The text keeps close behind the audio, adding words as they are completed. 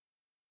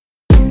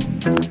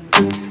You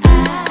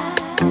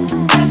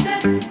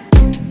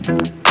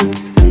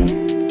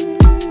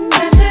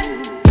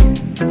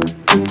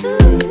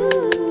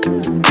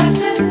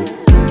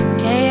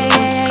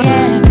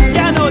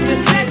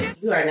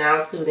are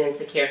now tuned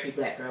into Carefree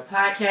Black Girl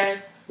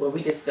Podcast, where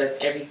we discuss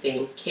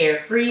everything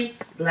carefree,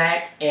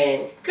 black,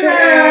 and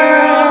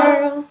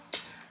girl.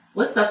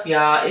 What's up,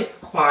 y'all? It's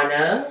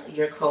Quana,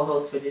 your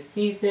co-host for this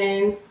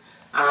season.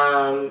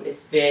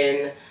 It's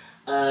been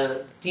a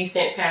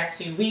decent past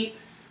few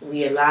weeks.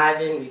 We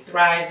alivin', we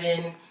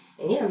thriving,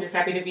 and yeah, I'm just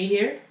happy to be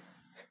here.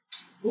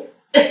 Yeah.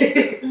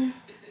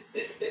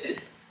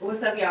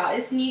 What's up, y'all?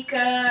 It's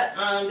Nika.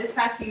 This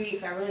past few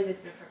weeks, I've really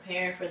just been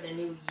preparing for the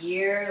new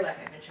year. Like,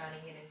 I've been trying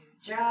to get a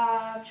new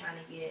job, trying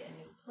to get a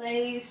new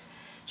place,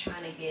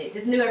 trying to get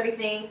just new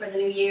everything for the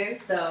new year.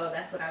 So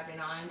that's what I've been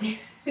on.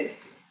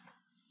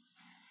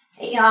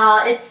 Hey,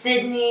 y'all. It's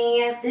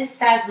Sydney. This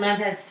past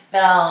month has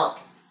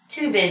felt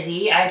too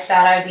busy. I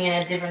thought I'd be in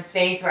a different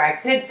space where I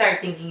could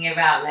start thinking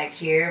about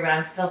next year, but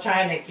I'm still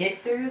trying to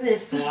get through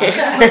this one.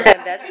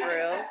 That's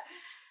real.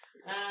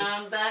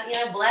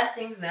 But,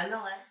 blessings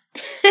nonetheless.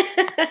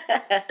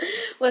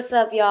 What's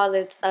up, y'all?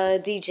 It's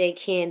DJ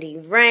Candy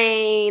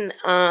Rain.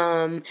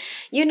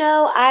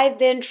 I've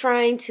been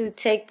trying to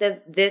take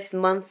this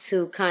month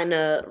to kind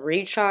of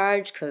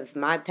recharge because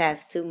my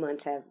past 2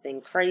 months has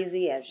been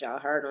crazy, as y'all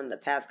heard on the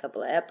past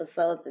couple of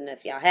episodes. And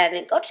if y'all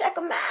haven't, go check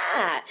them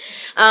out.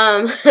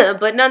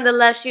 But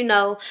nonetheless,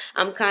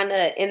 I'm kind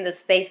of in the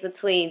space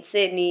between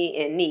Sydney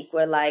and Neek,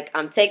 where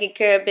I'm taking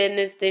care of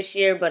business this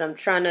year, but I'm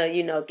trying to,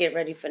 get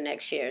ready for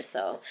next year.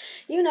 So,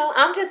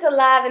 I'm just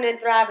alive and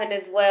thriving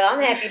as well.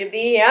 I'm happy to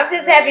be here. I'm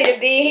just happy to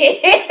be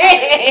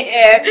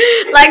here.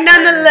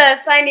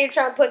 Nonetheless, I ain't even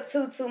trying to put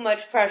too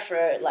much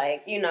pressure,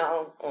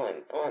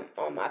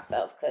 on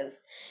myself,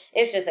 because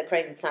it's just a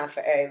crazy time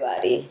for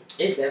everybody.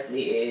 It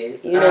definitely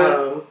is.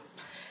 And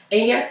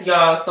yes,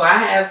 y'all, so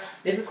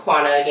this is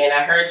Quana again.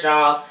 I heard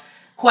y'all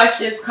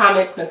questions,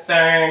 comments,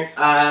 concerns.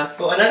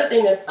 So another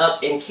thing that's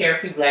up in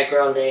Carefree Black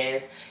Girl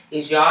land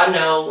is y'all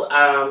know,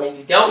 if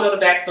you don't know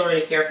the backstory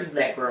of the Carefree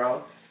Black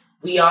Girl,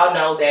 we all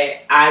know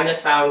that I'm the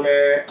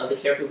founder of the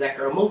Carefree Black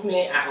Girl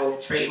movement. I own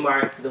the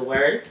trademark to the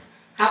words.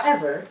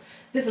 However,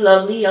 this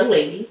lovely young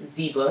lady,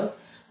 Zeba,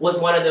 was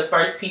one of the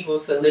first people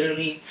to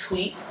literally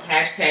tweet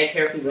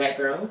 #Carefree Black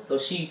Girl. So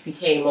she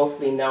became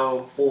mostly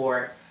known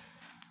for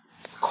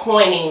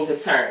coining the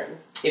term,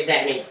 if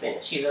that makes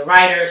sense. She's a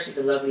writer. She's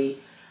a lovely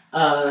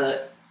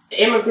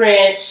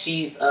immigrant.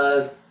 She's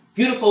a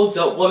beautiful,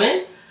 dope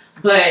woman.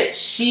 But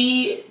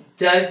she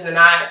does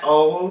not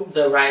own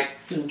the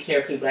rights to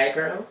Carefree Black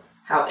Girl.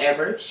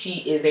 However,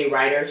 she is a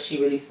writer.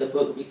 She released a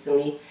book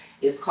recently.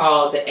 It's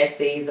called The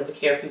Essays of a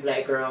Carefree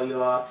Black Girl,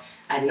 y'all.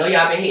 I know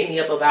y'all been hitting me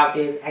up about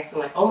this,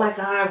 asking oh my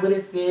God, what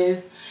is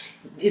this?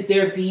 Is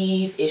there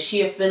beef? Is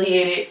she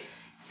affiliated?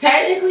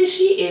 Technically,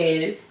 she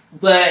is,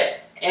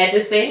 but at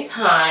the same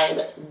time,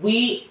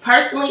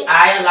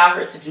 I allow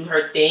her to do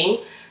her thing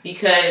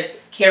because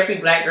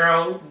Carefree Black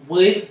Girl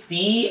would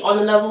be on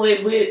the level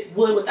it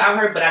would without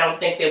her, but I don't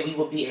think that we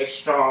would be as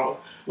strong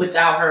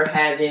without her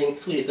having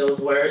tweeted those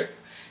words.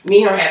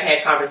 Me and her have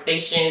had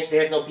conversations.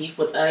 There's no beef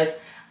with us.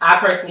 I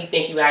personally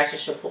think you guys should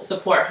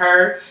support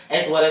her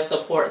as well as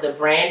support the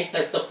brand,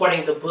 because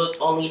supporting the book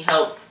only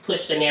helps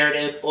push the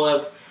narrative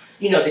of,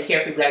 the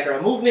Carefree Black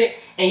Girl movement.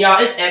 And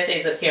y'all, it's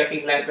Essays of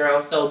Carefree Black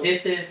Girl. So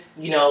this is,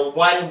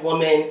 one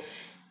woman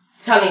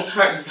telling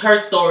her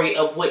story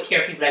of what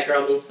Carefree Black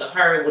Girl means to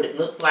her, what it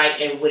looks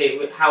like, and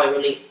how it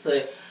relates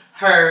to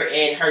her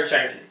and her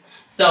journey.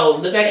 So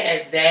look at it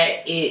as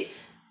that. It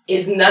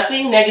is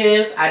nothing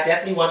negative. I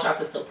definitely want y'all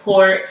to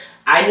support.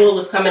 I knew it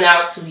was coming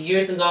out 2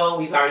 years ago.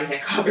 We've already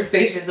had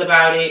conversations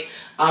about it.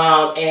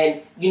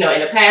 And, in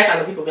the past, I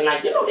know people have been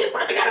like, this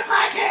person got a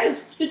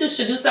podcast. You just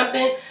should do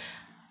something.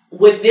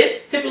 With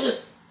this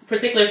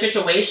particular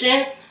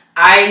situation,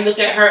 I look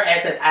at her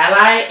as an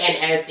ally and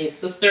as a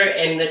sister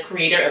and the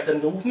creator of the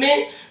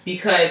movement,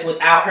 because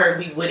without her,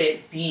 we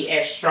wouldn't be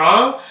as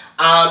strong.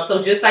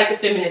 So just like the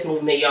feminist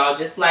movement, y'all,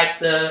 just like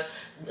the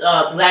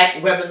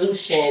Black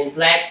revolution,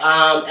 Black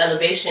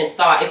elevation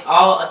thought, it's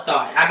all a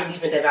thought. I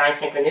believe in divine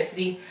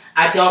synchronicity.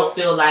 I don't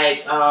feel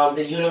like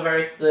the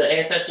universe, the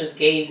ancestors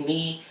gave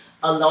me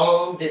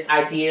alone this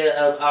idea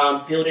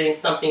of building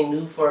something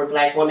new for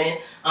Black women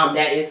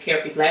that is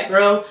Carefree Black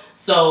Girl.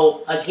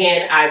 So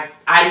again,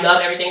 I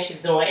love everything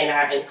she's doing, and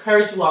I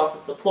encourage you all to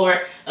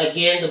support.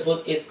 Again, the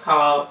book is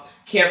called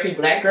Carefree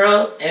Black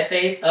Girls,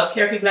 Essays of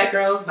Carefree Black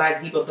Girls by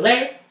Zeba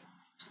Blair.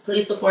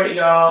 Please support it,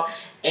 y'all.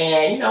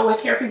 And, when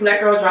Carefree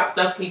Black Girl drops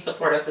stuff, please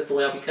support us as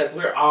well, because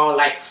we're all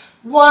like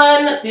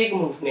one big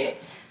movement.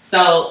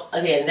 So,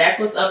 again, that's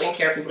what's up in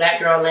Carefree Black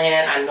Girl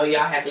land. I know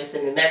y'all have been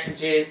sending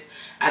messages.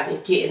 I've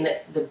been getting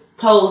the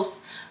posts.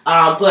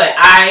 But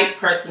I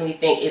personally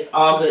think it's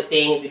all good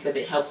things because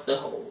it helps the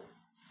whole.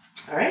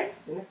 All right?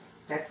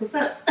 That's what's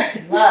up.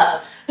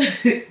 Love.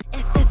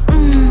 It's this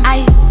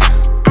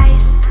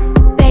ice,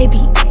 baby,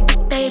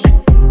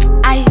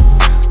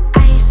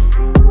 ice,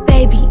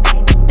 baby.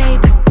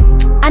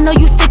 I know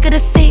you sick of the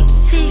sick.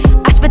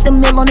 I spit put the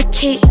mill on the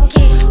cake.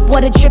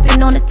 Water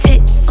dripping on the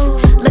tits.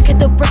 Look at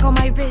the brick on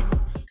my wrist.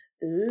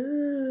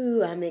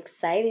 Ooh, I'm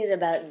excited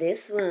about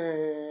this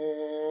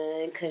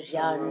one because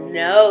y'all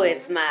know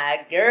it's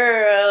my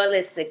girl.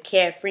 It's the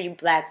carefree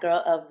black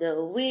girl of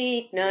the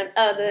week, none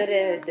other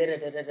than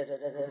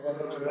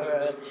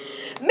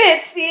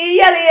Missy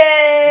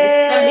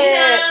Elliott.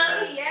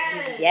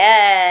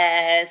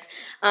 Yes.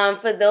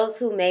 For those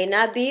who may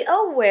not be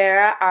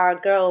aware, our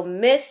girl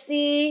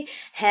Missy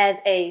has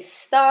a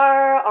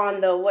star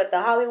on the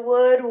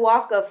Hollywood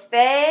Walk of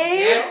Fame.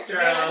 Yes,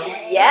 girl.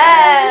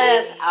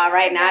 Yes. All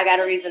right, now I got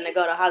a reason to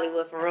go to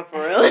Hollywood for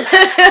real.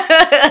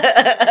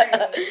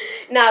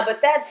 Nah,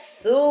 but that's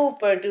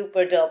super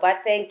duper dope. I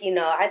think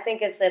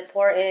it's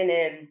important,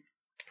 and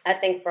I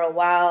think for a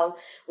while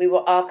we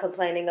were all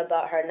complaining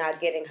about her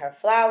not getting her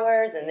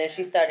flowers, and then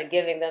she started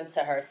giving them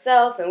to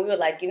herself, and we were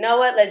like, you know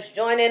what, let's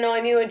join in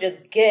on you and just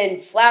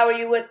flower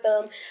you with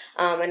them.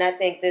 And I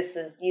think this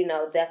is,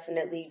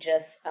 definitely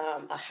just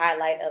a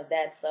highlight of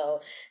that.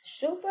 So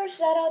super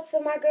shout out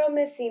to my girl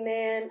Missy,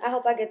 man. I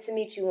hope I get to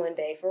meet you one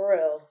day, for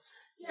real.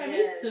 Yeah,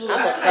 me too.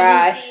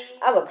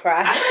 I would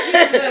cry.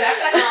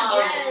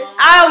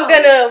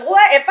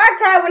 What? If I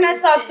cry when I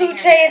saw 2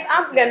 Chainz,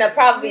 I'm gonna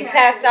probably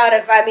pass out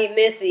if I meet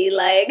Missy.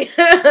 Like, She's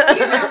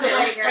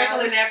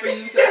sprinkling that for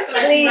you. I feel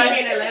like she's right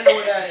here in Atlanta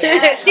with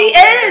us. She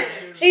is.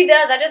 She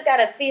does. I just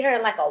gotta see her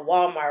in like a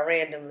Walmart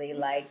randomly,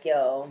 like,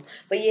 yo.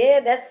 But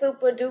yeah, that's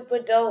super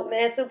duper dope,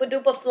 man. Supa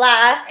Dupa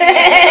Fly.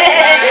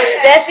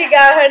 That she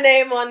got her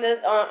name on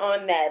this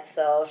on that.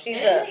 So she's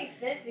it makes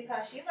sense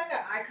because she's like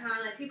an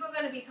icon. Like, people are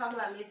gonna be talking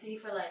about Missy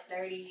for like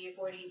 30,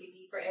 40,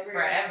 50, forever.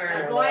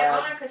 Like, going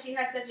on, because she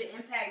has such an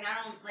impact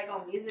not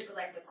on music, but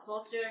like the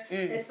culture,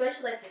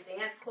 especially like the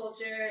dance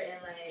culture and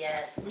like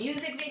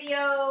music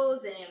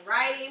videos and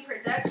writing,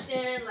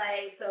 production.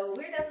 Like, so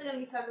we're definitely gonna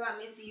be talking about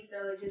Missy.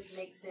 So it just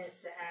makes sense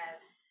to have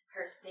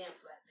her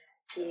stamped like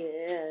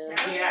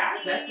that. Yeah,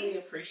 I definitely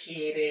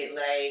appreciated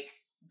like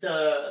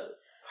the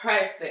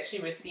press that she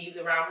received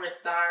around her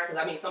star, because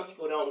I mean, some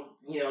people don't,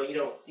 you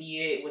don't see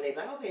it when they're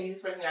like, okay,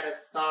 this person got a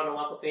star on the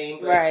Walk of Fame,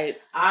 but right.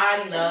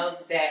 I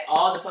love that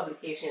all the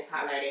publications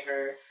highlighted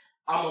her.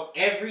 Almost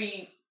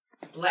every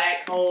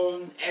black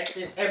owned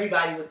essence,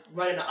 everybody was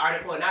running an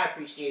article, and I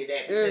appreciated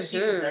that because she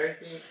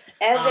deserves it.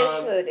 As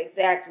they should,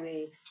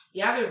 exactly.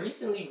 Yeah, I've been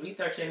recently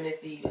researching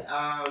Missy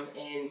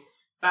and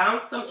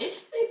found some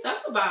interesting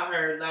stuff about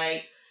her.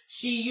 Like,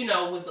 she,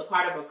 was a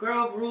part of a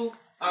girl group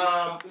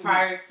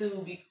prior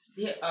to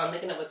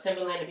making up with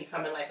Timberland and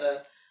becoming like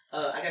a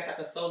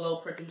solo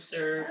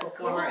producer,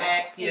 performer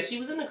act. Yeah, she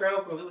was in the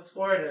girl group. It was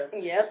Florida.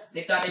 Yep.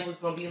 They thought it was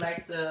going to be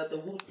like the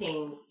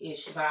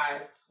Wu-Ting-ish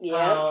vibe.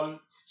 Yeah.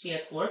 She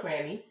has 4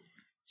 Grammys.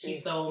 She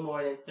sold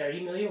more than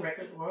 30 million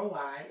records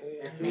worldwide.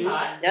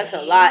 That's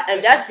a lot.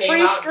 And that's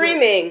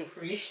pre-streaming.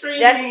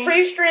 That's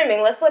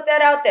pre-streaming. Let's put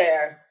that out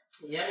there.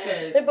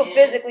 Yes. People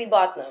physically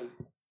bought them.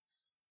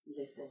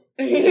 Listen.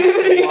 They had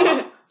to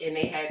walk, and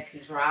they had to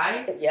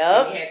drive.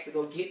 Yep. And they had to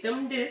go get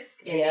them discs,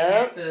 and they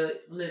had to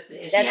listen.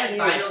 And she has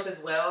vinyls as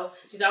well.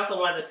 She's also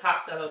one of the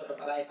top sellers of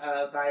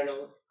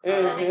vinyls.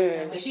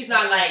 And she's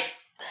not like,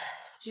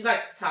 she's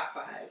like top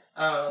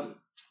 5.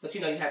 But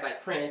you have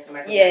like Prince and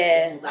Michael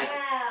Jackson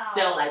who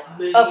sell like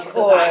millions of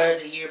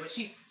vinyls a year. But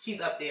she's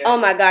up there. Oh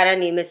my God, I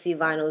need Missy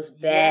vinyls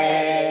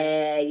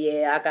bad.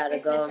 Yeah, I gotta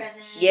go.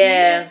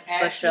 Yeah,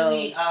 for sure.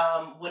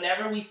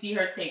 Whenever we see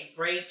her take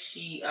breaks,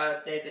 she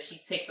says that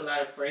she takes a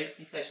lot of breaks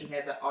because she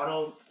has an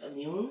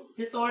autoimmune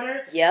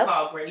disorder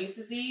called Graves'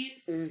 disease.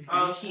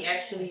 She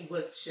actually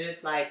was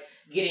just like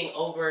getting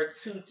over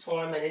 2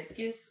 torn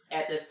meniscus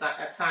at the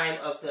time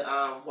of the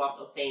Walk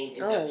of Fame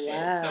induction. Oh,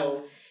 wow.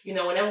 So,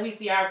 whenever we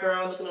see our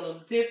girl looking a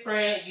little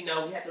different, we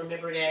have to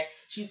remember that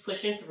she's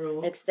pushing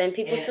through. Extend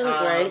people some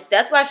grace.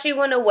 That's why she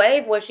went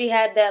away when she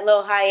had that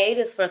little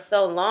hiatus for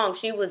so long.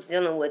 She was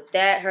dealing with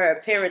that. Her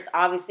appearance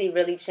obviously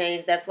really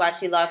changed. That's why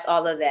she lost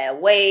all of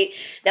that weight.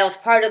 That was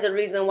part of the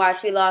reason why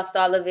she lost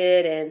all of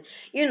it. And,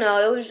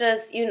 it was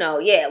just,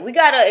 we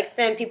got to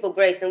extend people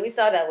grace. And we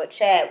saw that with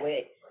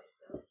Chadwick.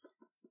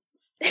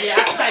 Yeah,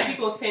 I feel like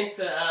people tend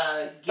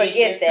to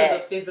get into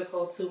the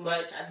physical too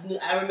much.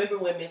 I remember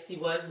when Missy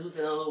was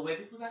losing a little weight.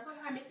 People was like,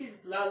 oh, Missy's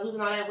losing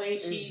all that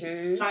weight. She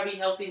trying to be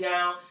healthy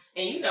now.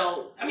 And,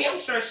 I'm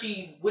sure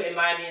she wouldn't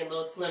mind being a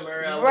little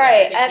slimmer.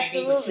 Right,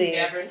 absolutely. But you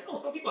never know.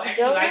 Some people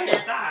actually like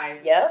their size.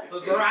 Yep.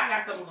 But, girl, I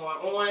got something going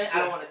on. I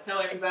don't want to tell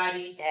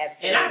everybody.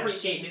 Absolutely. And I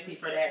appreciate Missy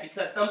for that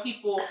because some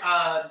people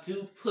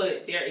do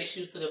put their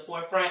issues to the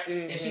forefront.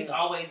 And she's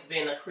always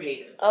been a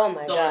creative. Oh, my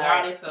God. So,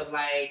 regardless of,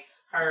 like,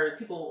 her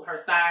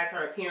size,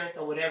 her appearance,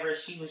 or whatever,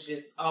 she was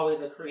just always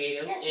a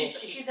creative. Yeah,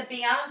 she's a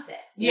Beyonce.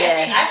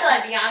 Yeah. I feel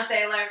like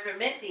Beyonce learned from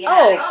Missy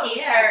how to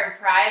keep her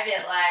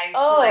private life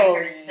to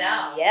like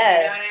herself. Yes.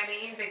 You know what I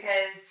mean?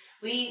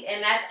 Because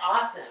and that's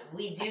awesome.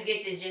 We do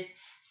get to just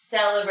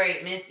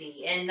celebrate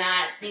Missy and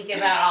not think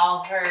about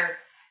all her,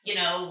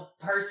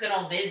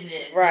 personal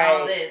business and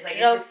all this. Like,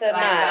 it's just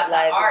about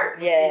the art,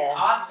 which is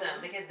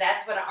awesome because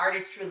that's what an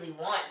artist truly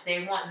wants.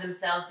 They want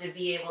themselves to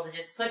be able to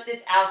just put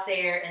this out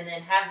there and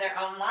then have their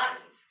own life.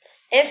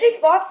 And she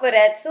fought for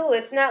that, too.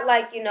 It's not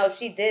like, you know,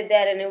 she did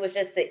that and it was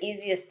just the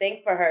easiest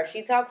thing for her.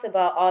 She talks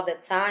about all the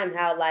time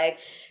how, like,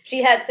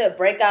 she had to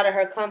break out of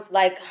her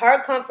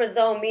comfort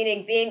zone,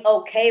 meaning being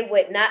okay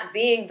with not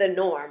being the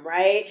norm,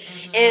 right?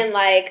 Mm-hmm. And,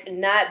 like,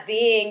 not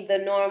being the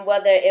norm,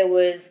 whether it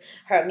was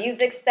her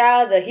music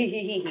style, the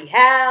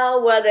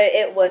how, whether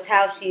it was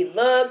how she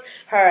looked,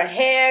 her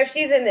hair.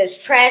 She's in this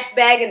trash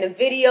bag in the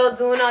video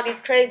doing all these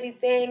crazy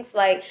things.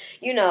 Like,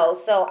 you know,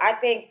 so I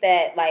think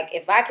that, like,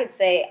 if I could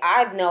say,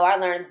 I know I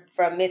learned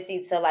from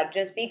Missy to, like,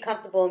 just be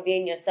comfortable in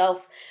being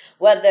yourself,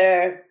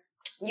 whether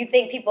you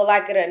think people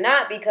like it or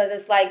not, because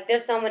it's like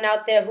there's someone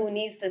out there who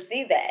needs to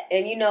see that.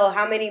 And you know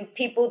how many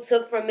people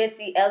took from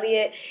Missy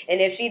Elliott, and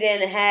if she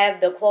didn't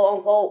have the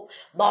quote-unquote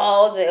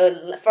balls,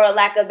 for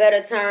lack of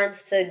better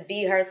terms, to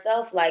be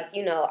herself, like,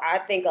 you know, I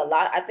think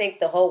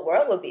the whole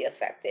world would be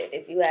affected,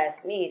 if you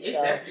ask me. It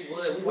definitely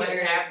would. We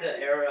wouldn't have the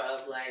era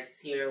of, like,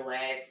 Tierra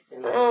Wax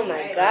and, like, oh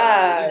my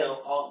God, you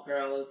know, alt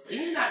girls,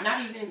 even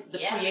not even the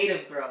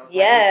creative girls.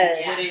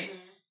 Yes. Like, it wouldn't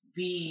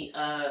be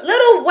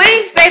Lil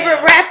Wayne's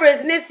favorite rapper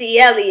is Missy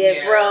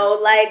Elliott, bro.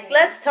 Like,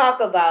 let's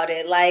talk about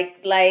it. Like,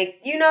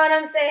 you know what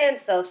I'm saying?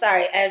 So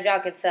sorry, as y'all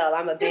can tell,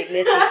 I'm a big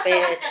Missy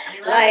fan.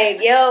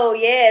 Like, yo,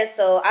 yeah.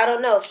 So I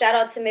don't know. Shout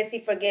out to Missy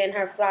for getting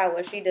her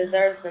flowers. She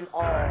deserves them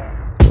all.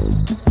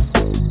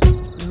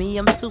 Me,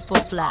 I'm super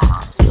fly,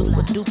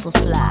 super duper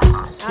fly,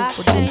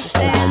 super duper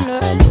fly.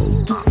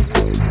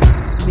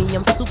 Me,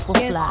 I'm super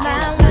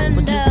fly,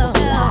 super duper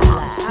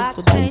fly,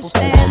 super duper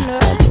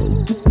fly.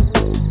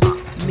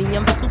 Me,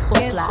 I'm super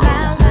fly,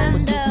 super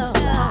duper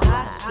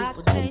fly,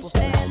 super duper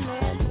fly.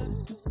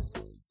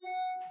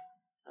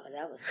 Oh,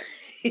 that was...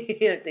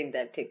 I think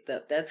that picked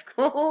up. That's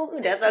cool.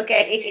 That's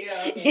okay.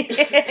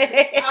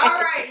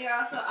 All right,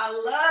 y'all. So I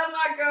love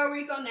my girl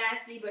Rico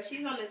Nasty, but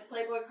she's on this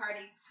Playboy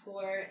Cardi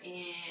tour,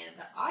 and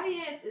the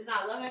audience is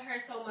not loving her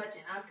so much,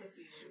 and I'm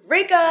confused.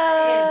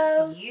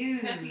 Rico!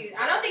 Confused.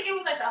 I don't think it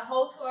was like the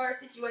whole tour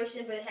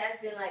situation, but it has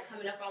been like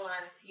coming up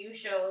online a few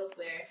shows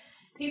where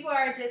people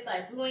are just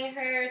like booing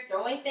her,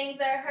 throwing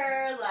things at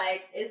her.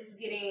 Like, it's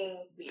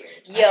getting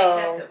weird. Yo,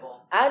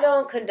 unacceptable. I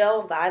don't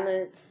condone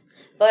violence,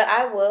 but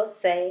I will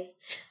say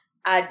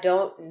I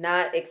don't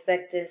not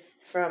expect this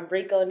from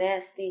Rico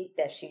Nasty,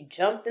 that she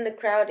jumped in the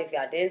crowd. If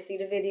y'all didn't see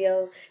the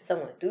video,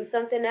 someone threw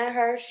something at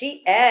her.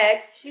 She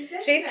asked. She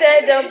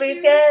said, don't be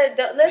scared.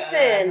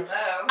 Listen,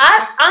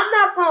 I'm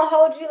not going to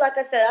hold you. Like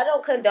I said, I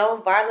don't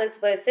condone violence,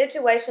 but in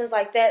situations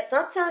like that,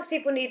 sometimes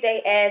people need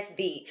their ass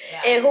beat.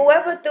 Yeah. And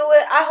whoever threw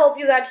it, I hope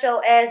you got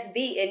your ass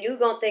beat and you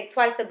going to think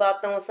twice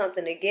about throwing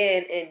something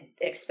again, and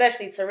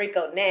especially to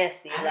Rico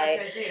Nasty.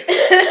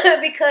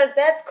 Because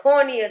that's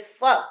corny as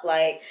fuck.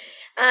 Like,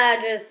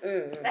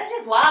 That's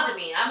just wild to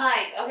me. I'm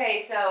like,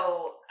 okay,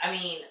 so, I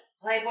mean,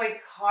 Playboy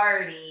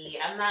Cardi,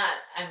 I'm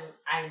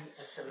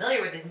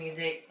familiar with his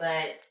music,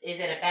 but is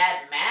it a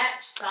bad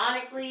match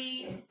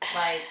sonically?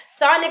 Like,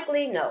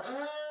 sonically, no.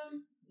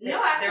 No,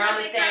 I feel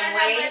like they kind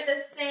of have like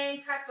the same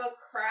type of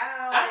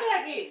crowd. I feel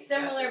like it's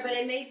similar, but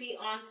it may be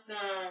on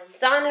some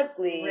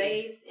sonically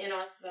race and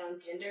on some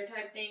gender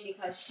type thing,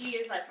 because she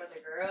is like for the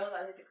girls.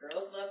 I think the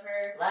girls love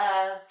her.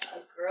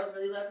 Girls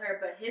really love her,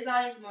 but his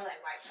audience is more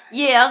like white guys.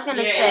 Yeah, I was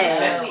gonna say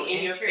definitely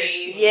in your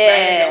face.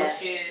 Yeah,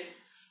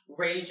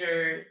 raise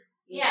your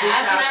bitch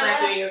out,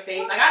 slap you in your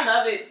face. Like, I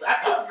love it.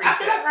 I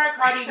feel like her and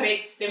Cardi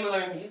makes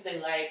similar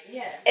music. Like,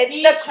 it's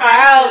the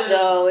crowd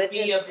though. It's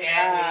be a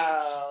bad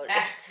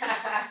bitch.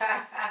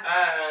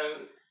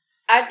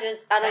 I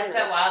don't That's know.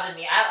 so wild to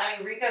me. I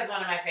mean, Rico's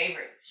one of my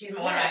favorites. She's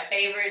one of my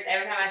favorites.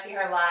 Every time I see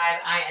her live,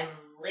 I am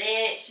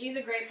lit. She's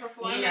a great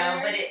performer. You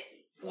know, but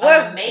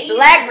we're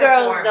black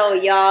girls though,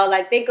 y'all.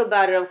 Like, think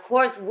about it. Of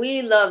course,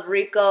 we love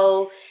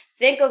Rico.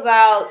 Think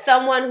about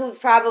someone who's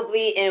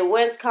probably in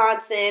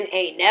Wisconsin,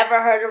 ain't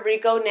never heard of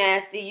Rico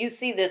Nasty. You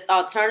see this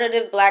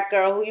alternative black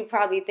girl who you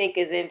probably think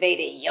is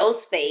invading your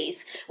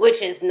space,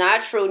 which is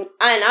not true.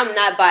 And I'm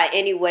not by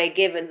any way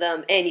giving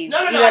them any, you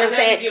know what I'm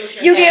saying?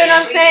 You get what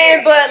I'm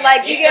saying? But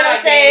like, you get what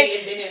I'm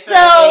saying?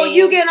 So,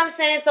 you get what I'm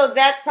saying? So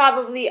that's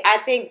probably, I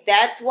think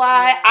that's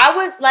why I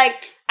was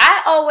like,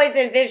 I always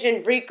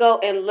envisioned Rico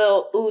and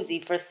Lil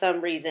Uzi for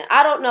some reason.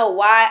 I don't know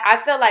why. I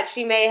felt like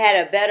she may have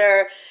had a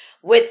better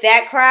with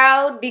that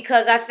crowd,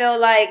 because I feel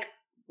like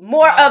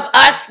more of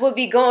us would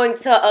be going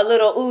to a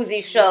Lil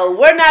Uzi show.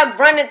 We're not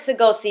running to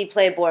go see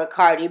Playboy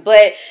Cardi,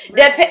 but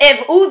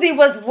if Uzi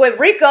was with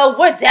Rico,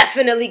 we're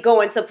definitely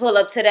going to pull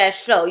up to that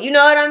show. You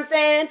know what I'm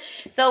saying?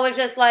 So it's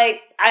just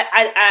like,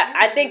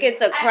 I think it's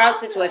a crowd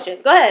situation.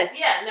 Go ahead.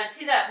 Yeah, no,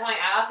 to that point,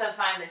 I also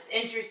find this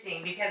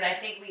interesting because I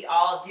think we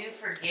all do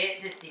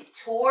forget that the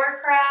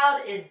tour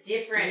crowd is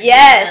different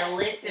than the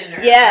listener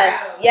crowd.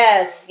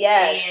 Yes.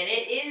 And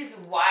it is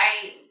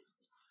white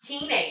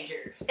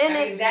teenagers. And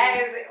I mean, that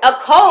is a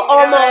cult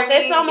almost. I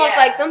mean? It's almost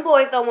like them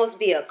boys almost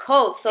be a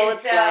cult. So and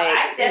it's so like,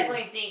 I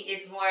definitely think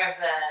it's more of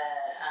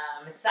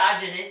a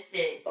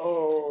misogynistic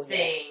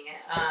thing.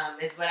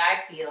 Is what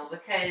I feel,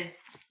 because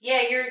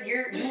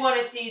you want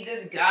to see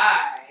this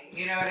guy,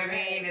 you know what I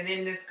mean, and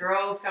then this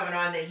girl's coming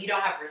on that you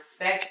don't have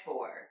respect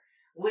for.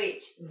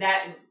 which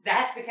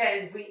that's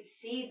because we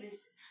see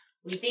this.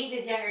 We think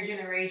this younger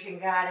generation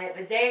got it,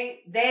 but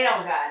they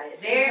don't got it.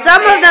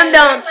 Some of them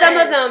don't. Some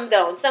of them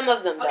don't. Some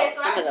of them don't. Okay,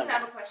 so I do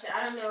have a question.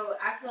 I don't know.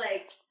 I feel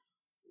like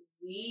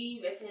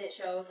we attended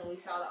shows and we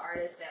saw the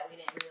artists that we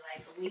didn't really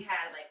like, but we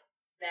had like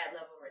that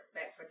level of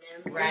respect for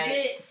them.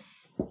 Right.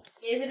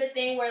 Is it a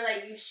thing where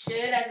like you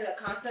should, as a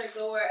concert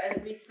goer,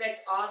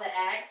 respect all the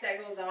acts that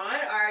goes on,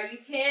 or you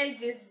can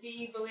just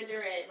be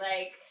belligerent?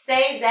 Like,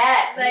 say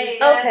that. Like,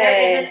 okay.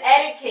 There is an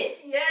etiquette.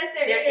 Yes,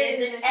 there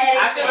is an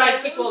etiquette. I feel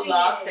like people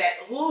lost that.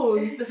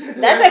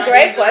 That's a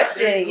great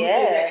question.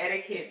 Yeah. The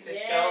etiquette to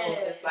shows.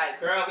 It's like,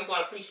 girl, we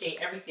gonna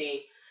appreciate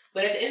everything.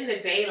 But at the end of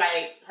the day,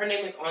 like, her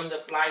name is on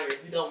the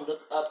flyers. You don't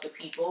look up the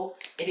people,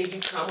 and then you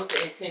come with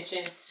the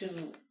intention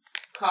to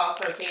cause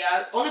her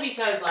chaos. Only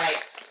because, like,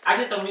 I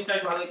did some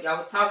research while y'all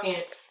was talking,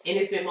 and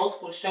it's been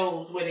multiple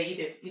shows where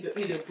they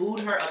either booed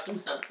her or threw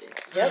something.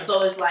 Yep.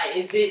 So it's like,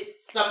 is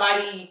it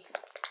somebody,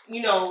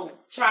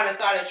 trying to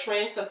start a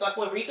trend to fuck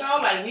with Rico?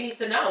 Like, we need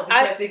to know.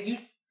 Because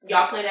if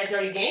y'all playing that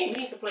dirty game,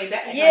 we need to play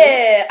back.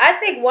 Yeah, I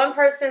think one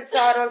person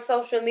saw it on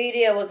social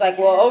media and was like,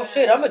 well, oh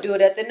shit, I'm going to do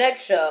it at the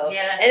next show.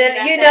 Yeah, and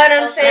then, you know what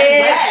I'm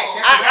saying?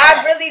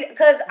 I really,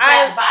 because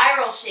I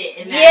viral shit.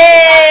 In that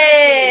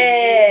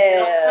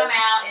it'll come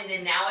out, and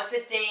then now it's a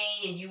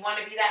thing, and you want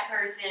to be that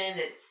person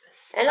that's...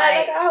 And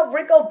I hope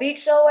Rico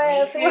beat your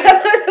ass. Me too.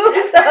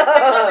 That's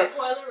like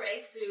Coil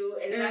Ray too.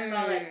 And then I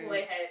saw like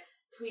Coy had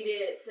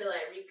tweeted to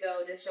like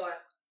Rico just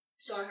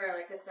showing her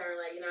like concern,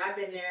 like, I've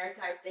been there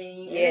type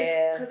thing.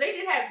 Yeah. Because they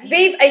did have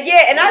beef.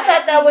 Yeah, and I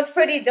thought that was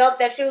pretty dope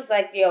that she was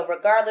like,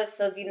 regardless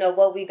of,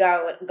 what we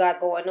got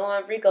going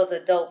on, Rico's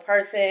a dope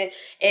person.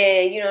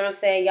 And, you know what I'm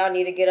saying? Y'all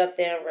need to get up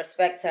there and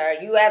respect her.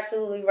 You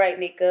absolutely right,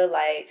 Nika.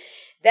 Like,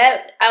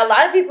 that a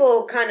lot of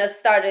people kind of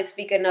started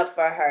speaking up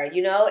for her,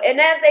 and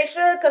as they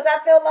should, because I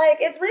feel like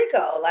it's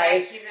Rico. Like,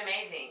 right, she's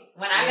amazing.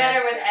 When I met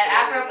her at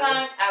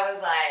Afropunk, I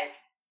was like,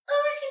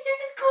 oh, she's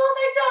just as cool as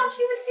I thought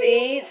she was.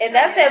 See, and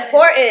that's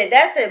important.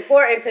 That's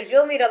important because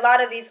you'll meet a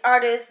lot of these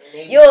artists.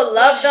 You'll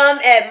love them,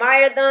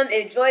 admire them,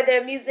 enjoy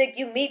their music.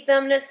 You meet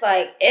them, and it's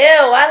like, ew,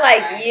 I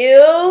like you.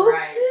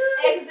 Right.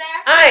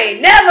 Exactly. I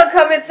ain't never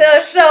coming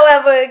to a show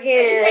ever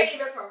again. You can't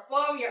even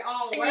perform your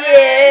own work.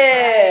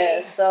 Yeah.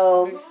 Like,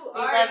 So we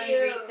love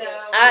you, Rico.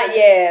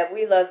 Yeah,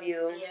 we love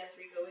you. Yes,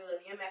 Rico, we love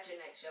you. I'm at your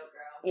next show,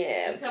 girl.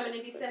 Yeah. You coming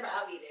in December?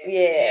 I'll be there.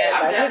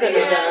 Yeah,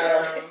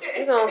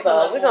 we're gonna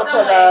go. We're gonna pull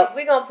up.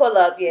 We're gonna pull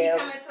up. Yeah. We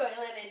coming to Atlanta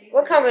in December.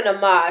 We're coming to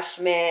Mosh,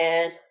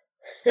 man.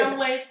 Some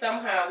way,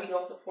 somehow, we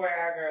gonna support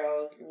our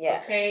girls.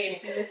 Yeah. Okay, and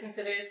if you listen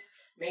to this,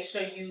 make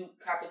sure you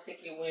cop a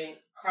ticket when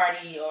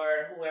Cardi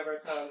or whoever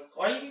comes,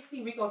 or you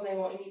see Rico's name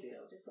on any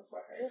bill. Just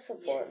support her. Just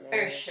support, man.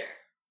 For sure.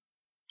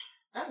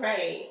 All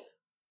right.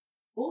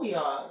 Ooh,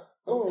 y'all.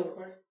 Still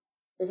recording?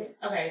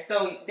 Mm-hmm. Okay,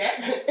 so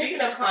that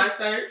speaking of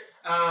concerts,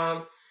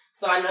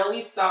 so I know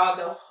we saw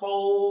the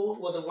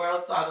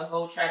world saw the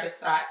whole Travis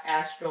Scott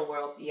Astro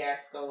World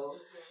fiasco.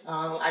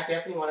 I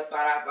definitely want to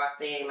start out by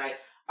saying, like,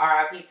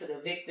 RIP to the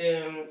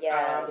victims,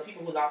 the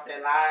people who lost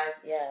their lives,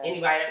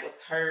 anybody that was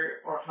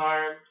hurt or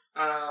harmed,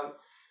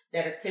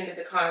 that attended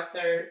the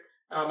concert.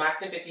 My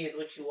sympathy is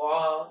with you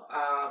all.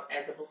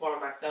 As a performer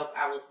myself,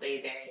 I would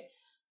say that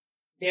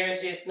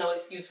there's just no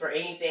excuse for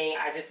anything.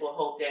 I just will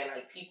hope that,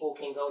 like, people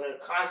can go to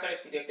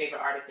concerts, see their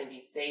favorite artists, and be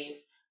safe.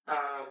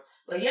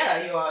 But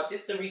yeah, you all,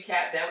 just to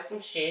recap, that was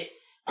some shit.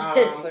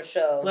 For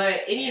sure.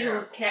 But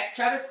anywho,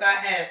 Travis Scott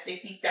had a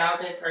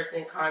 50,000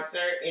 person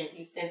concert in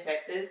Houston,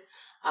 Texas,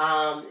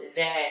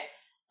 that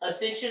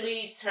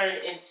essentially turned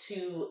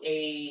into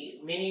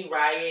a mini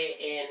riot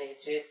and it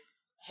just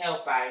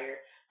hellfire.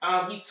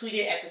 He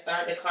tweeted at the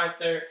start of the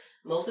concert,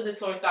 most of the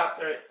tour stops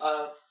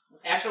of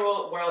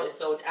Astro World is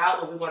sold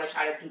out, but we want to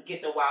try to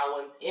get the wild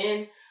ones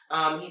in.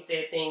 He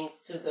said things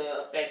to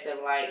the effect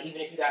of, like,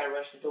 even if you got to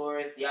rush the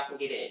doors, y'all can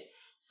get in.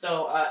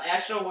 So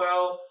Astro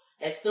World,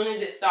 as soon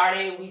as it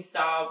started, we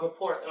saw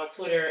reports on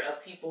Twitter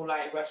of people,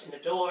 like, rushing the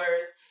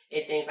doors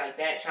and things like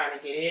that, trying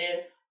to get in.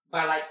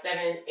 By, like,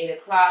 7, 8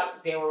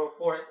 o'clock, there were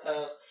reports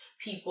of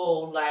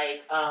people,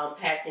 like,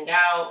 passing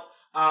out.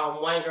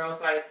 One girl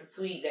started to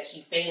tweet that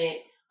she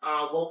fainted.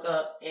 Woke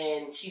up,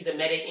 and she's a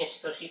medic, and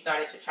so she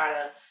started to try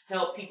to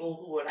help people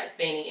who were, like,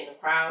 fainting in the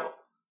crowd.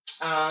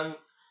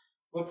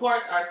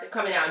 Reports are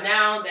coming out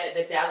now that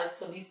the Houston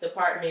Police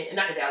Department,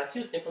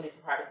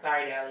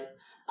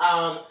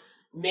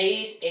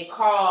 made a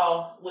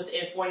call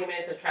within 40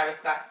 minutes of Travis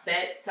Scott's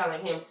set,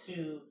 telling him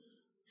to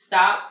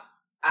stop.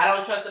 I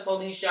don't trust the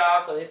police,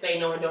 y'all, so this ain't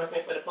no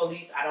endorsement for the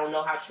police. I don't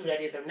know how true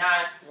that is or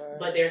not,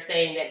 but they're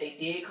saying that they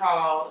did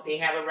call, they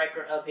have a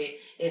record of it,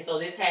 and so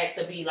this had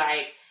to be,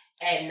 like,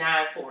 at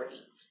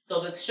 9:40.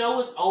 So the show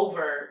was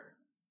over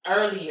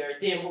earlier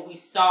than what we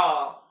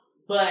saw,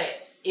 but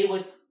it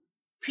was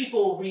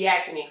people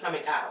reacting and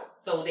coming out.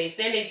 So they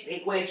said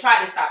they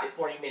tried to stop at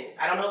 40 minutes.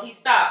 I don't know if he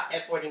stopped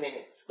at 40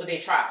 minutes, but they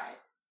tried.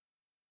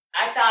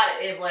 I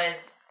thought it was,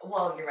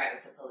 well, you're right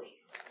with the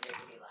police. They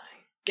could be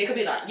lying. They could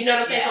be like, you know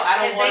what I'm saying? Yeah. So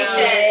I don't want to. I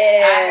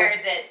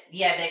heard that,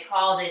 they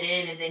called it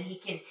in and then he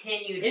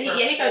continued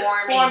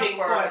performing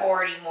for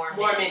 40 more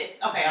minutes.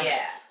 Okay.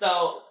 Yeah.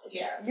 So,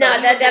 yeah. So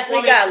no, that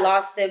definitely got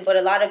lost in, but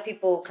a lot of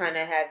people kind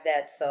of have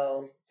that,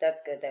 so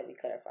that's good that we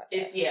clarified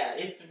that.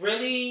 It's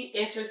really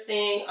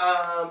interesting.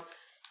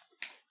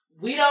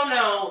 We don't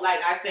know,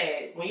 like I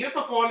said, when you're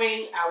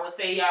performing, I would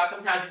say, y'all,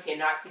 sometimes you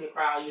cannot see the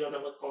crowd. You don't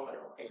know what's going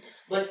on.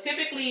 But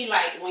typically,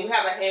 like, when you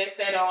have a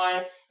headset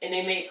on and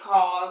they make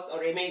calls or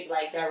they make,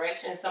 like,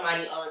 directions,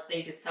 somebody on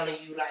stage is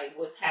telling you, like,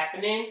 what's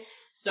happening.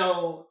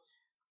 So,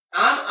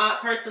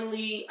 I'm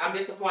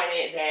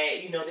disappointed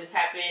that, this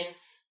happened.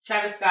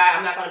 Travis Scott,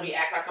 I'm not going to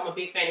act like I'm a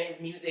big fan of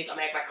his music. I'm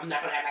not going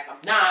to act like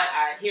I'm not.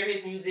 I hear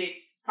his music,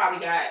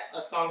 probably got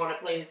a song on the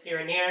playlist here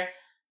and there.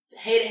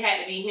 It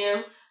had to be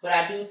him, but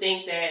I do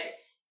think that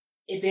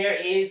there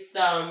is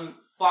some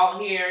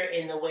fault here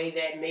in the way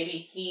that maybe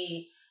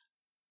he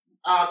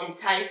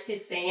enticed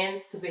his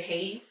fans to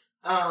behave.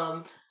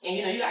 And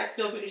you guys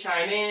feel free to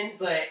chime in,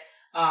 but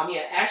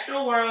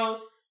Astro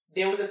World,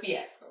 there was a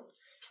fiasco.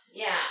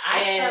 Yeah,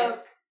 I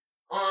spoke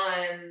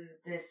on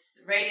this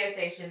radio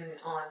station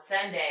on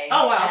Sunday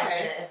as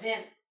an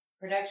event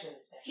production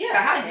specialist.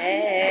 Yeah,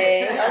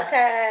 hey,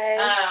 okay.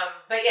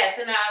 But yeah,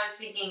 so now I was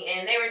speaking,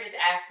 and they were just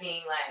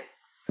asking, like,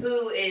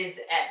 who is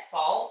at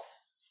fault?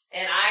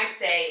 And I'd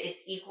say it's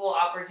equal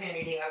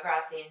opportunity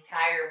across the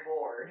entire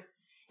board.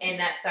 And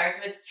that starts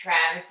with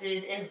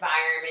Travis's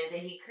environment that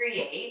he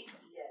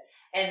creates. Yes.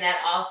 And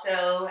that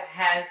also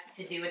has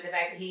to do with the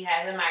fact that he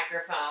has a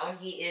microphone.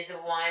 He is the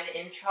one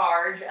in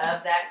charge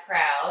of that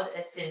crowd,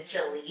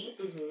 essentially.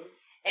 Mm-hmm.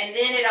 And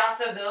then it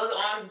also goes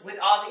on with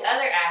all the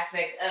other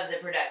aspects of the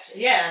production.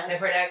 Yeah. The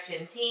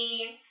production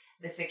team,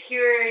 the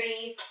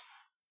security,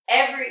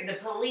 the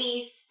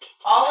police,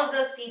 all of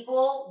those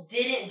people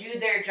didn't do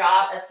their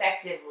job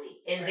effectively.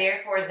 And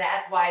therefore,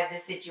 that's why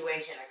this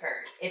situation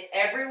occurred. If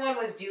everyone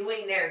was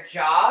doing their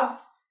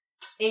jobs,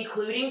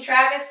 including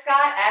Travis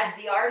Scott as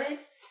the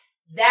artist,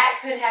 that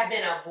could have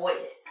been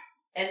avoided.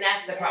 And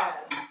that's the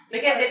problem.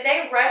 Because if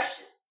they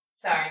rushed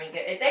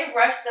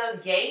those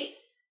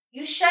gates,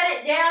 you shut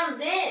it down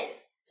then.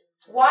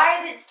 Why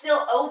is it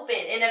still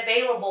open and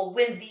available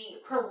when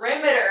the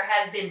perimeter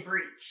has been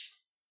breached?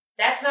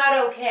 That's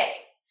not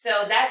okay.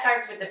 So that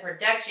starts with the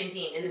production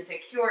team and the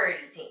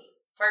security team,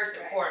 first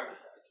and foremost.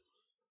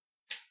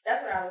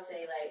 That's what I would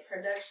say, like,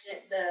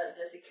 production,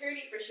 the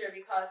security for sure,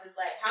 because it's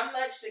like, how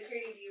much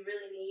security do you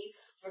really need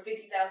for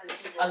 50,000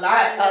 people? A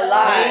lot.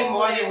 Way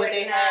more than what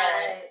they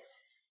had.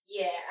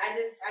 Yeah, I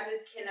just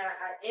cannot.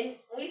 And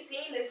we've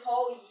seen this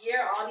whole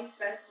year, all these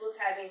festivals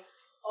having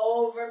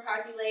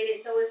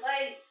overpopulated, so it's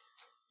like,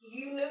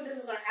 you knew this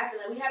was going to happen.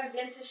 Like, we haven't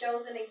been to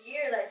shows in a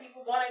year. Like,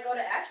 people want to go to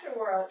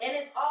Astroworld, and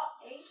it's all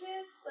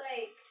ages.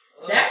 Like,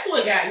 that's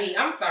what got me.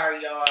 I'm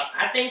sorry, y'all.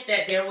 I think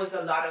that there was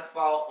a lot of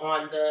fault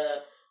on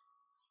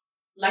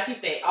like you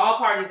say, all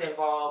parties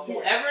involved.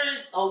 Yes. Whoever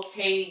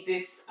okayed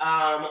this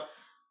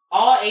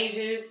all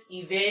ages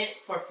event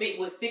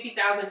with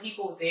 50,000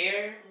 people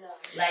there,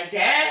 like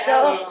that.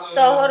 So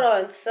hold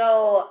on.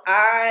 So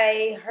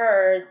I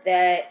heard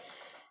that.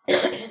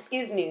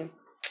 Excuse me.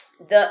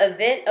 The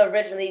event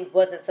originally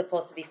wasn't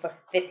supposed to be for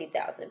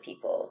 50,000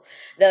 people.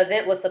 The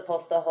event was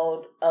supposed to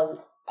hold a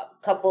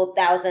couple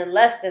thousand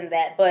less than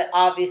that, but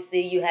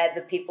obviously you had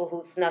the people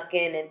who snuck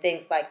in and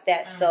things like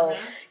that. Mm-hmm. So,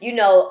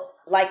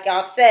 like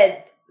y'all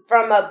said,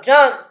 from up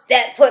jump,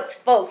 that puts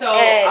folks. So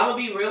I'm gonna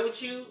be real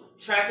with you.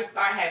 Travis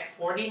Scott had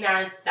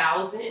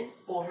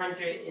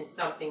 49,400 and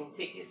something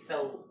tickets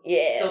sold.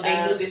 Yeah. So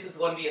they knew this was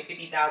going to be a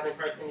 50,000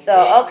 person event.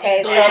 So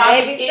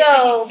maybe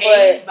so,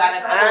 but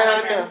I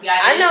don't know.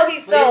 I know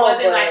he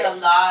sold, it wasn't like a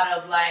lot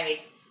of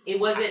like. It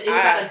was like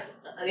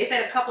they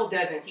said a couple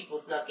dozen people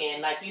snuck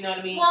in. Like, you know what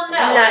I mean? Well, no,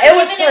 it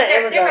was plenty.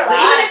 It was there were a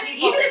lot of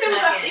people.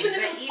 Even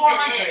if it was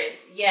 400.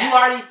 Yeah. You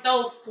already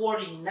sold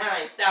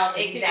 49,000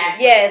 tickets.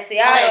 Yeah, see,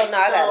 I don't know.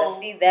 I gotta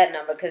see that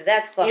number because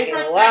that's fucking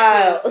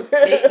wild.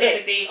 They said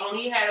that they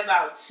only had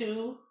about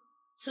 2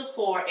 to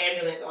 4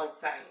 ambulance on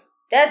site.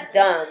 That's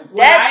dumb.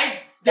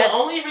 The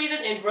only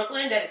reason in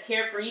Brooklyn that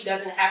Carefree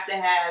doesn't have to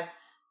have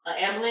an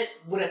ambulance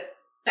with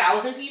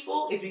 1,000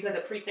 people is because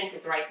the precinct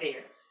is right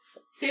there.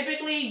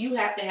 Typically, you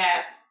have to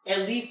have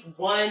at least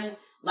one,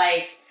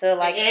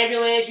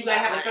 ambulance. You gotta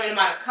have a certain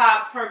amount of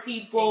cops per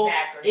people.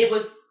 Exactly. It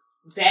was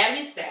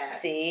badly staffed.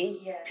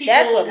 See? Yeah.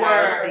 People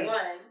were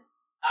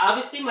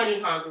obviously money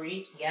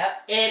hungry.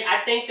 Yep. And I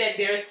think that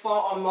there's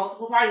fault on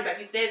multiple parties. Like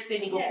you said,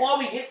 Sydney, before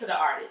we get to the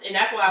artists. And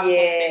that's what I was going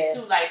to say,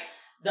 too. Like,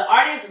 the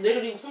artists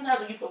literally, sometimes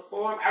when you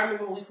perform, I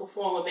remember when we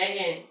performed with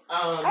Megan.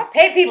 I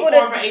pay people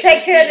to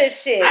take care of this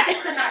shit. I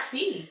just could not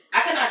see.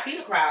 I could not see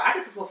the crowd. I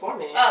just was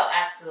performing. Oh,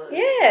 absolutely.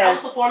 Yeah. I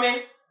was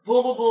performing.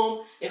 Boom, boom,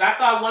 boom. If I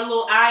saw one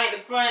little eye at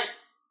the front,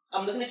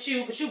 I'm looking at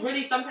you, but you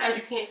really sometimes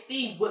you can't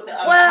see what the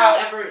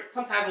however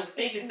sometimes when the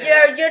stage is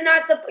set you're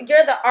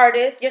the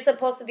artist. You're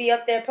supposed to be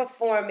up there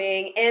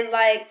performing, and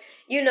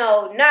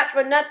not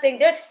for nothing,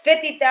 there's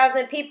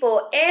 50,000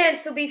 people. And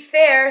to be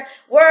fair,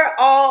 we're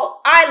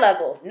all eye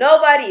level.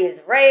 Nobody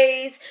is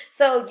raised.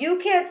 So you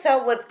can't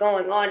tell what's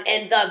going on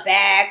in the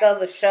back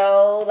of a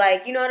show.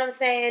 Like, you know what I'm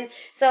saying?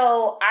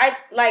 So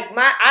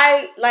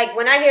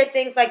when I hear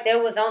things like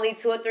there was only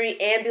 2 or 3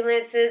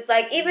 ambulances,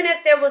 like even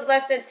if there was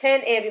less than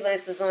 10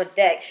 ambulances on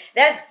deck,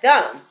 that's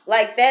dumb.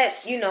 Like that,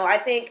 I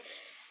think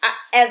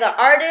as an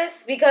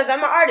artist, because I'm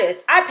an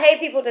artist, I pay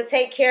people to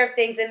take care of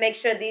things and make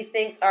sure these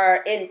things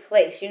are in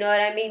place. You know what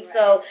I mean? Right.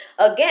 So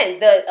again,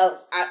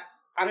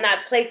 I'm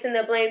not placing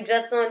the blame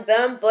just on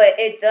them, but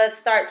it does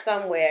start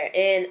somewhere.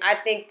 And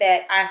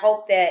I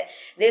hope that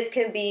this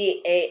can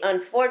be a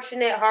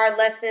unfortunate, hard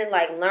lesson,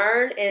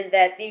 learned, and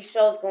that these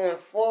shows going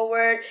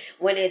forward,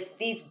 when it's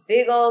these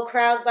big old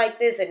crowds like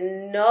this,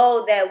 and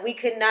know that we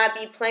could not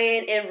be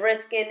playing and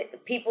risking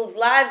people's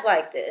lives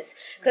like this.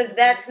 Because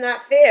that's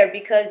not fair,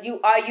 because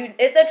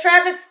it's a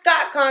Travis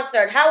Scott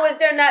concert. How is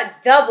there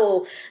not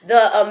double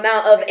the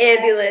amount of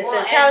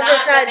ambulances? How is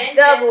it not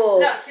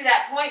double? No, to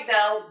that point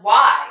though,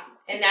 why?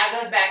 And that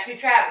goes back to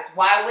Travis.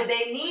 Why would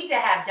they need to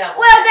have double?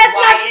 Well, that's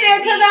not fair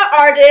to the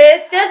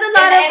artists. There's a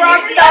lot of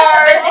rock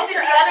stars. But this is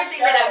the other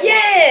thing that I was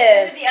saying.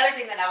 This is the other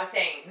thing that I was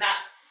saying.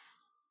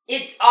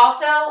 It's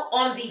also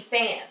on the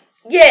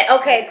fans. Yeah,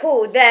 okay,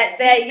 cool.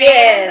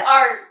 Fans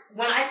are,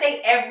 when I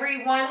say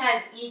everyone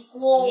has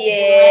equal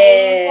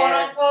blame, quote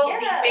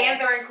unquote, the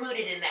fans are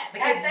included in that.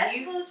 Because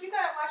you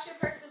gotta watch the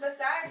person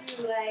beside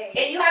you,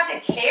 and you have to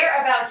care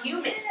about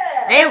humans.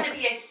 Yeah. You have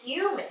to be a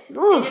human.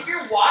 And if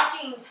you're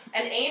watching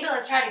an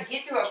ambulance trying to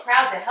get through a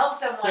crowd to help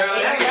someone,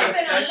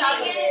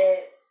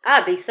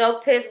 I'd be so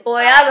pissed, boy.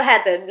 I would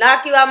have to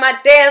knock you out my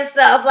damn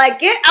self.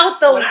 Get out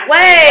the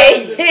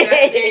way.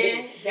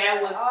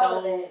 That was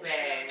so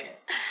bad.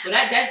 But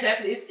that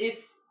definitely,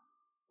 it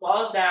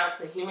boils down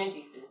to human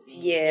decency.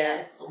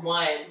 Yes.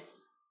 One,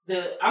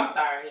 I'm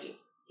sorry,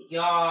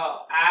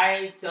 y'all,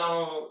 I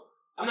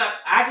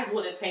just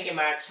wouldn't have taken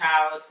my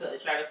child to a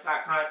Travis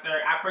Scott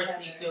concert. I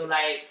personally feel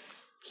like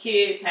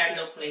kids have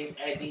no place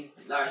at these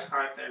large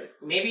concerts.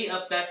 Maybe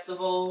a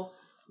festival,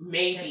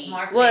 maybe.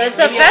 Well, it's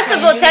a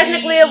festival.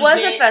 Technically, it was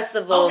a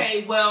festival.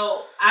 Okay,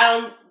 well,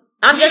 I'm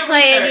just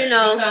playing,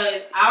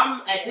 because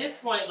I'm at this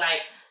point,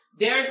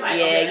 there's a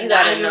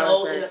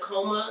 9-year-old in a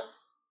coma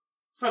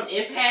from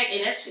impact,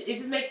 and that shit, it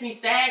just makes me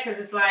sad,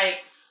 because it's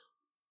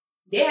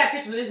they have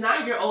pictures of this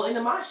 9-year-old in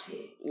the mosh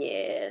pit.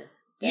 Yeah.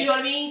 You know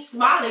what I mean?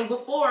 Smiling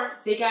before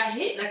they got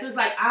hit. And so it's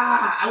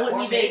I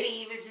wouldn't even. Maybe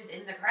he was just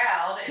in the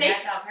crowd, and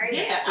that's how crazy.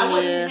 Yeah, I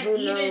wouldn't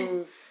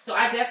even. So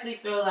I definitely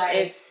feel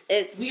like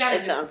we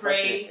gotta just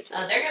pray.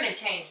 They're gonna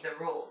change the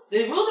rules.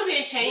 The rules are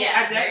being changed. Yeah,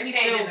 I definitely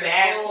feel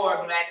bad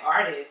for Black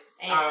artists.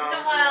 And,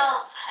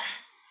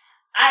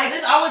 because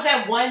there's always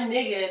that one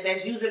nigga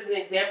that's used as an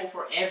example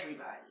for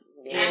everybody.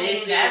 And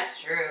that's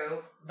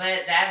true,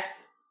 but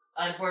that's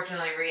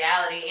unfortunately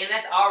reality, and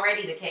that's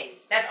already the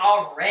case.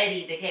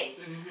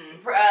 Mm-hmm.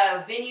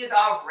 Venues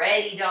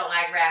already don't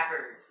like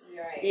rappers.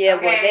 Right. Yeah,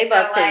 okay, well, they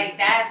about to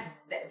that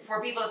for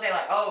people to say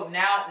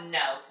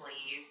no,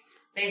 please.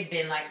 They've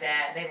been like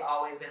that. They've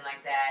always been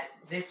like that.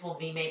 This will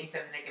be maybe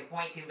something they can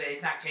point to, but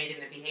it's not changing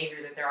the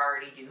behavior that they're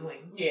already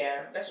doing.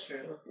 Yeah, that's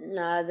true.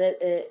 Nah, but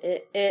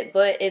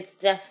it's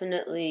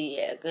definitely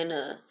they're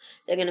gonna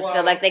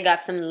feel like they got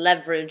some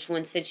leverage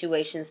when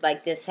situations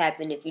like this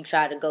happen if you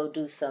try to go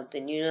do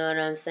something. You know what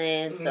I'm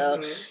saying? Mm-hmm.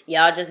 So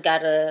y'all just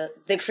gotta,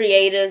 the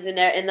creatives and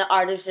the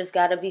artists just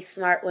gotta be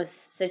smart with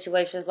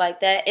situations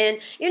like that. And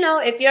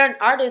if you're an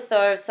artist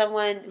or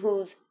someone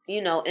who's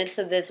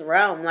into this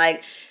realm,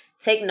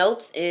 take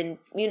notes and,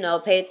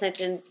 pay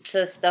attention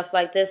to stuff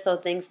like this so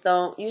things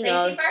don't,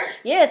 Safety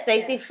first. Yeah,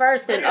 safety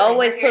first. And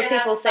always put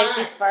people's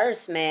safety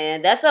first,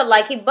 man. That's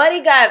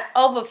Buddy got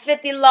over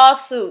 50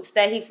 lawsuits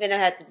that he finna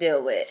have to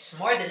deal with.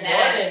 More than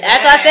that.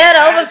 As I said,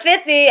 over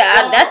 50.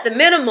 That's the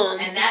minimum.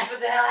 And that's what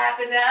the hell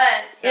happened to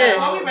us.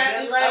 So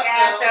good luck,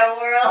 Astro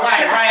World.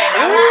 Right.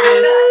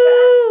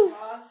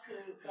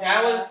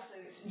 That was,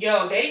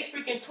 they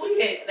freaking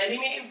tweeted. They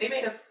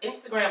made an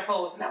Instagram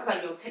post, and I was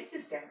like, yo, take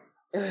this down.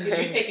 Because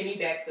you're taking me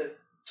back to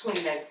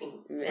 2019.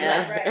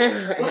 Yeah.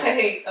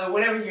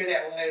 Whatever year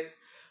that was.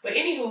 But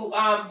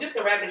anywho, just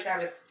to wrap the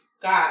Travis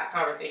Scott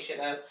conversation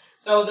up.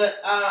 So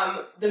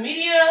the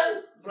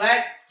media,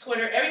 Black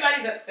Twitter,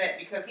 everybody's upset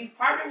because he's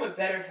partnered with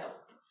BetterHelp.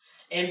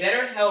 And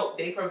BetterHelp,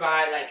 they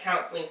provide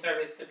counseling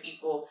service to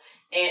people.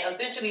 And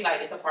essentially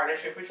it's a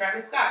partnership for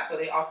Travis Scott. So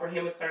they offer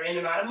him a certain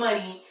amount of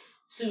money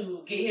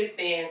to get his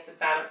fans to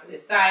sign up for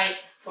this site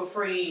for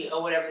free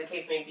or whatever the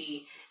case may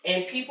be.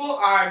 And people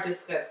are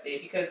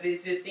disgusted because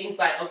this just seems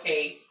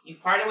okay,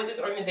 you've partnered with this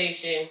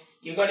organization,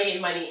 you're going to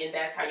get money, and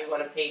that's how you're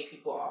going to pay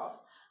people off.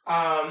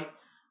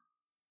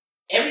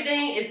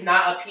 Everything is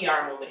not a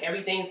PR moment.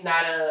 Everything's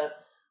not I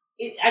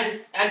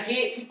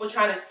get people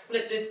trying to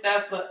flip this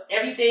stuff, but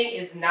everything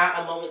is not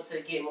a moment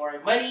to get more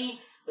money.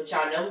 But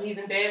y'all know who he's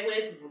in bed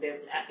with. He's in bed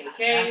with the KKK.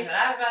 That's what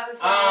I was about to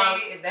say.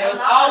 So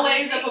it's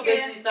always a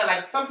publicity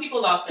stuff. Some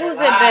people lost their lives.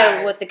 Who's in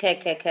bed with the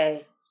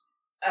KKK?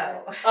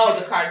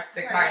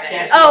 The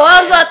Kardashians. Oh,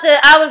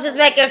 I was just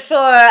making sure.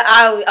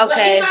 Okay. But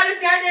he might as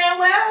goddamn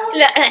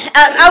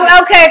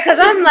well. Okay, because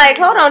I'm like,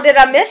 hold on, did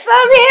I miss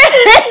something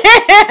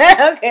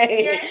here?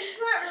 Okay. Yeah, it's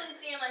not really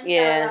seeing like he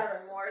got a lot of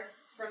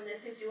remorse from this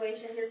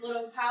situation. His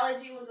little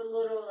apology was a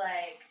little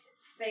like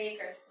fake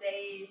or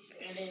staged,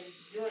 and then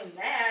doing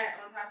that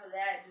on top of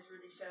that just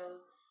really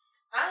shows.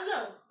 I don't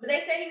know, but they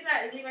say he's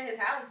not leaving his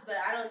house, but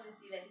I don't just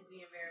see that he's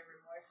being very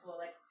remorseful.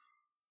 Like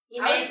he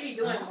may be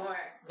doing more.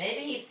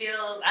 Maybe he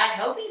feels. I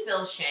hope he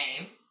feels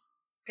shame,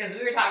 because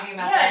we were talking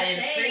about that in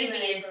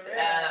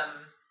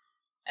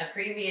a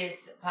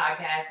previous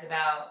podcast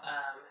about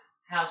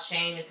how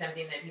shame is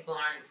something that people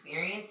aren't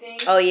experiencing.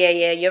 Oh yeah,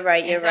 you're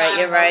right. You're right.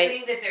 I'm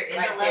hoping that there is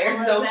a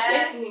level of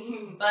that,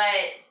 shame.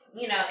 but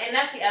and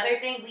that's the other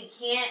thing. We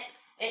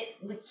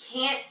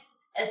can't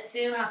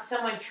assume how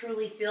someone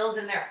truly feels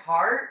in their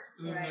heart.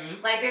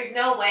 Mm-hmm. Like, there's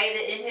no way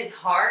that in his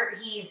heart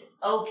he's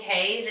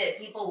okay that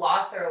people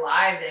lost their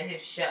lives at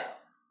his show.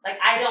 Like,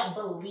 I don't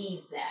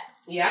believe that.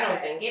 Yeah, I don't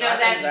think so.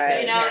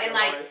 And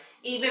like,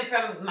 even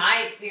from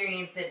my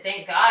experience, and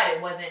thank God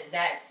it wasn't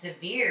that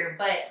severe,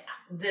 but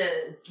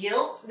the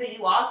guilt that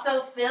you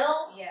also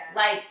feel,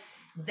 like,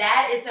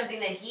 that is something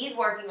that he's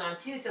working on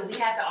too. So we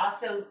have to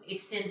also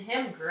extend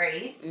him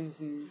grace.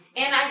 Mm-hmm.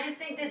 And I just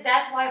think that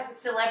that's why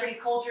celebrity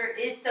culture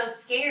is so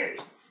scary,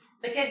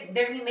 because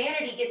their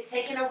humanity gets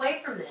taken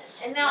away from them.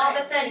 And now all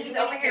of a sudden he's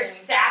over here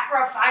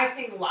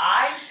sacrificing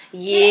lives.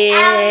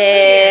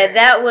 Yeah,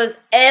 that was,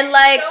 and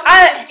like, so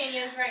many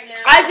opinions right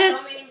now. I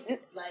just, so many,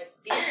 like,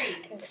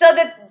 theories. So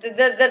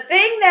the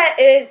thing that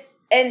is,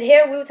 and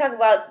here we were talking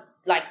about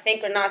like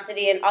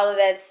synchronicity and all of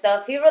that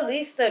stuff. He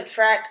released the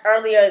track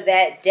earlier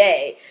that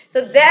day,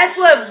 so that's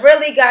what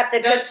really got the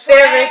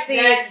conspiracy.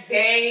 Track that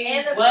day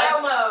and the was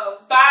promo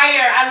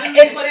fire. I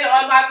literally put it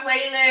on my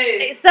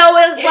playlist. So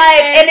it was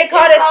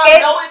called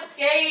Escape. No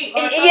Escape.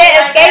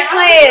 Escape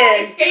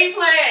Plan. Escape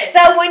Plan.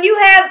 So when you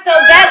have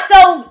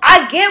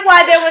I get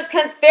why there was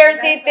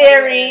conspiracy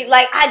theory.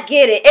 Like, I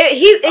get it.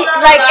 It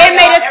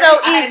made it so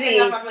easy.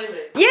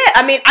 Yeah,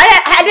 I mean,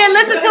 I didn't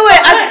listen to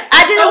it.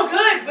 I didn't. It's so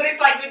good, but it's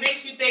like it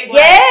makes you think.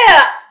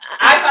 Yeah.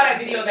 I saw that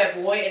video of that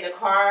boy in the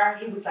car.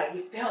 He was like,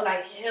 it felt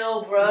like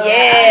hell, bro.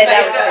 Yeah,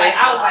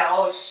 I was like,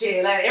 oh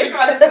shit. Like, every time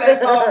I listen to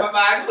that song, my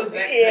mind goes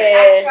back to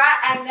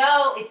that. I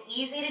know it's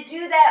easy to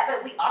do that,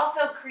 but we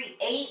also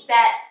create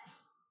that.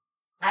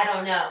 I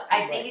don't know.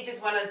 I think it's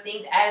just one of those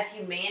things. As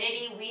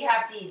humanity,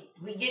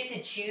 we get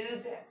to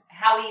choose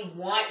how we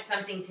want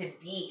something to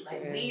be.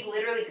 Like, we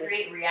literally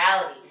create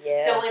reality.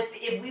 Yeah. So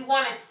if we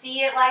want to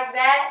see it like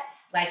that,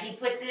 like he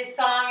put this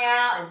song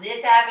out and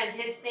this happened,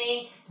 his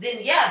thing, then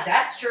yeah,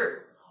 that's true.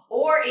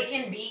 Or it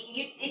can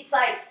be,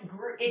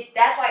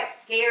 that's why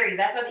it's scary.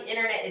 That's why the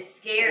internet is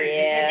scary.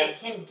 Because it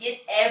can get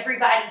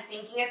everybody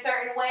thinking a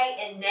certain way,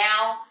 and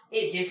now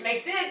it just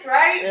makes sense,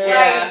 right?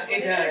 Yeah,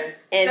 it does.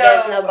 And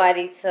there's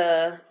nobody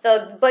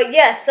but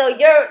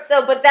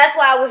that's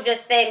why I was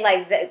just saying,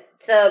 like,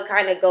 to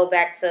kind of go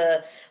back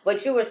to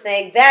what you were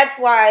saying, that's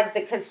why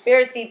the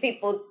conspiracy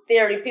people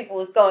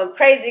was going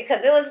crazy,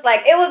 because it was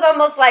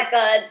almost like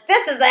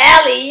this is an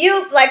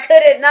alley-oop, like,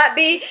 could it not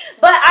be?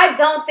 But I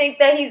don't think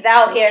that he's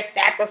out here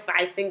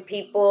sacrificing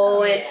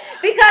people, and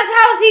because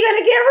how is he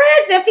gonna get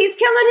rich if he's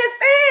killing his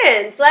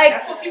fans? Like,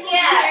 he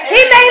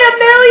made $1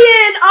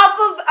 million off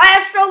of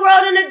Astro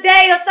World in a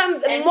day or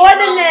something, and more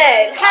than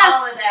that.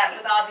 All of that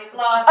with all these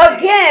lawsuits.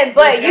 Again,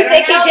 but you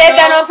think he did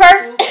that on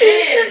purpose?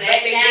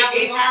 They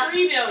gave him $3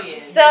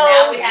 million. So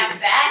now we have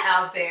that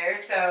out there.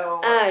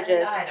 So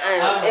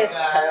it's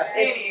tough.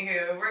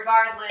 Anywho,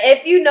 regardless,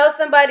 if you know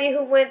somebody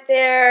who went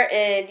there,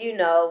 and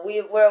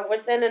we're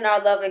sending our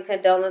love and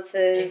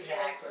condolences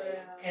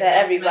to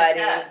everybody.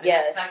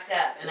 Yes, it's fucked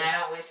up, and I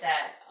don't wish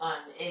that on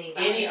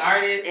anybody, any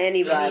artist,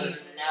 anybody,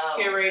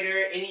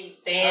 curator, any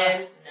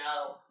fan.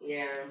 No.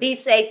 Yeah. Be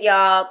safe,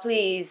 y'all.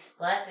 Please.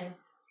 Blessings.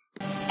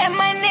 And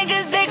my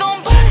niggas, they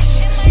gon' bust.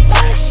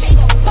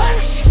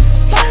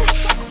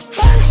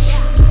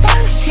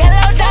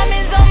 Yellow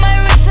diamonds on my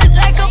wrist look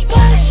like a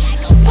bust.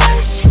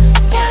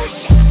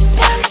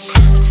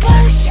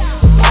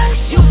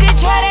 You could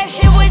try that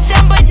shit with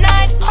them, but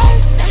not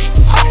us.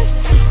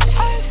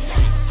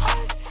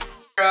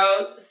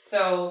 Girls,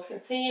 so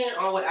continuing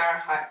on with our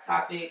hot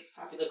topics,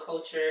 popular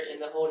culture,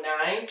 and the whole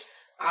nine.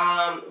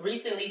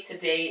 Recently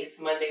today, it's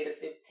Monday the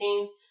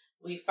 15th,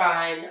 we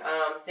find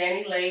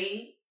Danny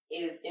Lay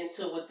is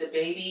into it with the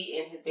baby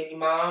and his baby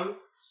moms.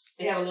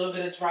 They have a little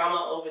bit of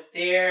drama over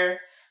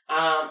there.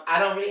 I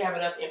don't really have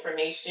enough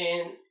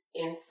information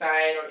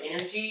inside or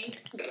energy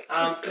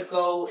to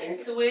go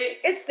into it.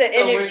 It's the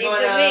energy for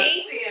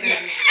me.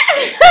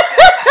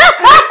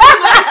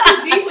 It's too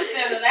deep with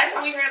them. The last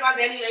time we heard about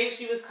Danny Lay,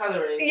 she was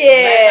coloring.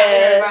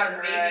 Yeah. The last time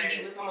we heard about the baby,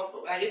 he was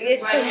homophobic. Like,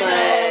 it's too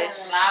much.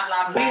 Blah,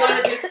 blah, blah. We're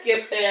going to just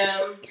skip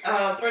them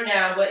for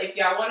now. But if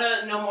y'all want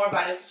to know more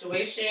about the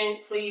situation,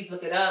 please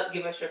look it up.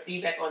 Give us your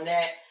feedback on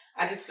that.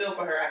 I just feel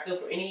for her. I feel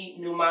for any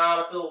new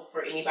mom. I feel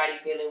for anybody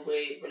dealing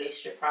with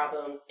relationship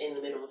problems in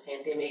the middle of a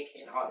pandemic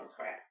and all this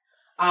crap.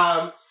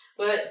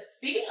 But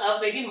speaking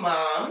of baby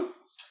moms,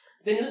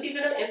 The new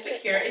season of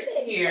Insecure is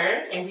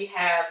here, and we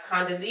have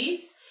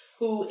Condoleezza,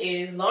 who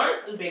is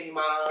Lawrence's new baby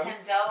mom.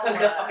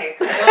 Condola.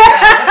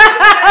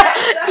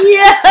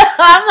 Yeah,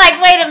 I'm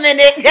like, wait a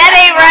minute, that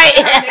ain't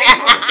right.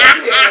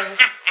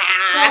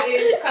 Who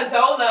is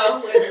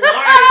Condola, who is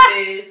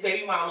Lawrence's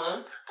baby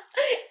mama.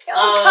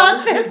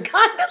 Says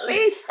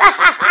Condoleezza.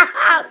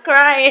 I'm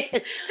crying.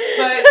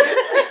 But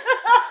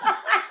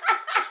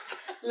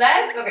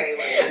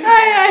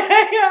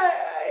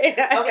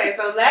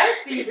so last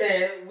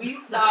season we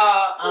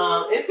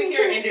saw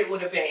Insecure ended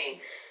with a bang.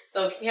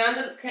 So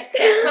Condola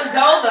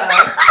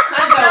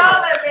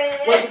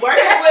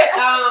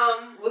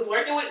was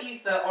working with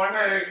Issa on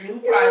her new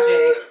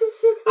project.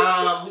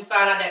 We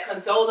found out that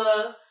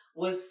Condola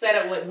was set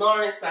up with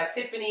Lawrence by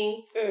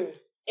Tiffany.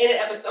 In an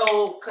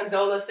episode,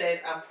 Condola says,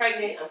 "I'm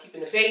pregnant. I'm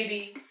keeping the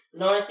baby."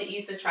 Lawrence and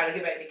Issa try to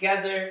get back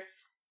together.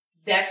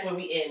 That's where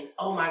we end.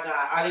 Oh my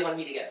God, are they going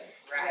to be together?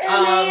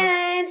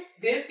 Right.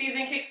 This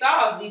season kicks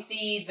off. We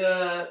see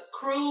the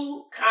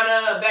crew kind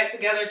of back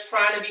together,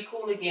 trying to be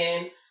cool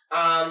again.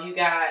 You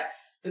got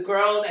the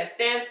girls at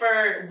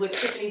Stanford with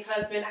Tiffany's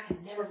husband. I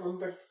can never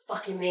remember his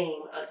fucking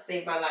name to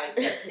save my life.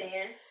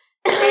 Stan.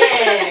 I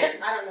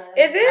don't know.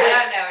 Is it? I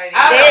don't know.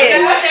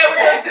 He went there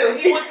with them too.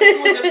 He went to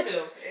school with them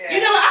too. Yeah. You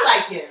know what? I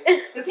like him.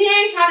 Because he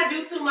ain't trying to do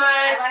too much.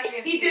 I like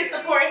him he too. just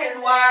supporting his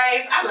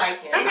wife. I like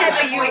him.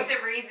 He's a voice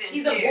of reason.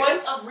 He's a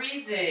voice of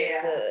reason.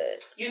 Yeah.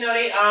 Good. You know,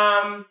 they,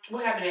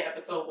 what happened in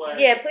episode 1?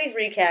 Yeah, please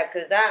recap,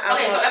 because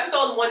so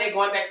episode 1, they're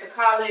going back to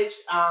college.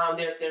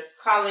 There's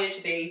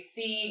college. They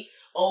see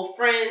old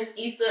friends.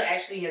 Issa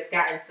actually has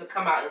gotten to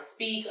come out and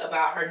speak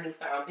about her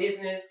newfound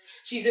business.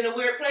 She's in a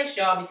weird place,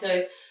 y'all,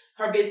 because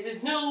her business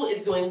is new,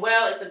 is doing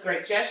well. It's a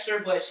great gesture,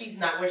 but she's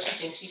not where she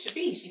thinks she should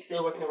be. She's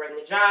still working a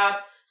regular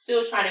job,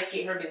 still trying to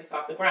get her business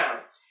off the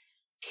ground.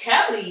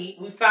 Kelly,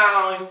 we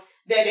found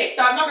that they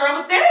thought my girl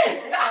was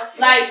dead.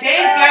 Like,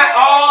 they got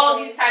all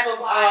these type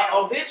of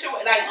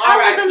obituary, like,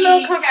 I was a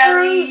little confused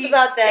Kelly,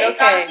 about that. They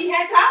thought she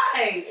had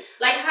died.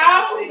 Like,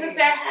 how does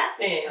that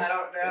happen? I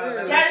don't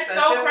know. That's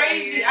so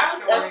crazy.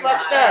 That's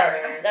fucked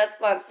up. That's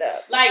fucked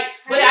up. Like,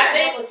 but I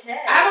think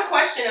I have a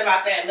question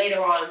about that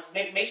later on.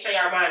 Make sure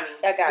y'all remind me.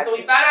 I got so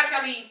we found out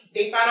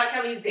they found out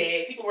Kelly's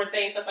dead. People were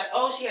saying stuff like,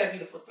 "Oh, she had a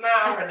beautiful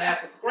smile. Her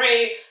laugh was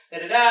great." Da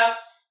da da.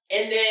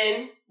 And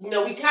then, you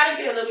know, we kind of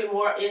get a little bit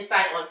more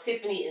insight on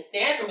Tiffany and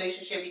Stan's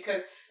relationship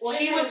because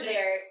she was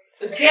Derek.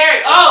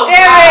 Derek. Oh,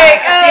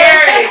 Derek.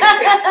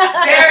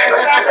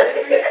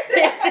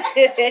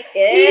 Derek.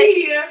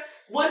 He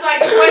was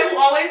like the one who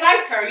always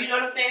liked her. You know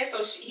what I'm saying?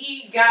 So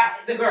he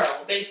got the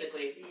girl,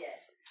 basically. Yeah.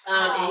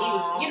 And he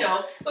was, you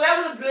know, so that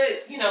was a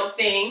good, you know,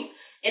 thing.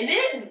 And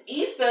then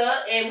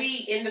Issa and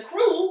we in the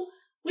crew,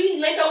 we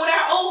link up with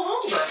our old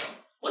homegirl.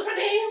 What's her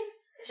name?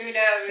 Who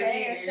knows?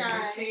 Cheyenne.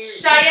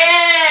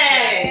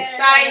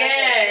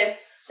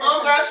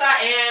 Homegirl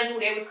Cheyenne, who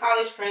they was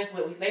college friends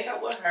with. We link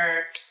up with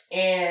her,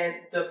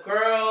 and the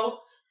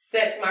girl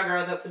sets my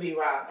girls up to be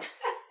robbed.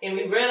 And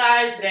we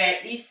realize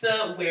that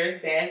Issa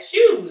wears bad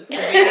shoes. They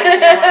didn't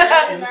want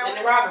her shoes in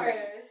the robbery.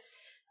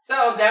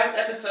 So that was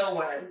episode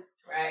 1.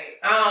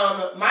 Right.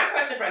 My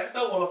question for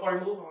episode 1 before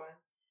we move on: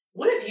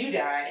 what if you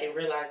died and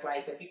realized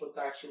like that people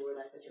thought you were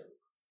like a joke?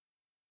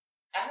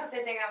 I hope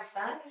they think I'm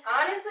funny.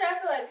 Honestly, I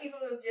feel like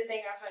people just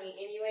think I'm funny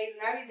anyways,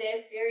 and I be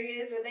dead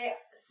serious with it.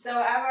 So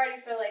I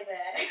already feel like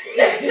that.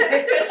 Like,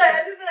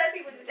 I just feel like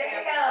people just think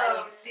I'm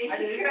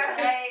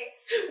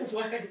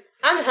funny.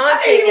 I'm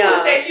haunting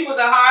y'all. Say she was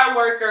a hard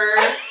worker.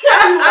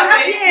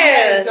 She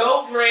had a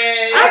dope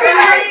brand. I'm I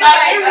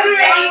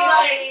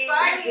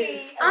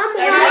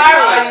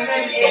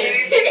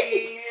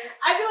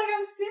feel like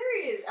I'm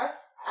serious.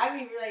 I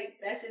mean,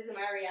 like, that's just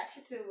my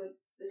reaction to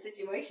the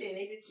situation.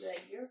 They just be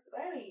like, "You're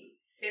funny."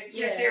 It's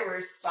just their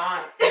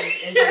response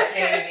is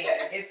entertaining.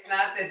 It's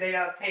not that they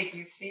don't take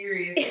you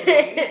seriously.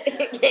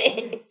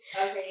 Okay,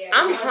 yeah.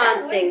 I'm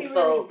haunting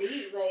folks.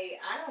 Really like,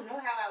 I don't know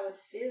how I would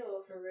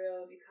feel for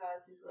real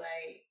because it's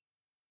like,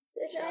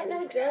 bitch, I ain't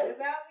no joke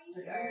about me.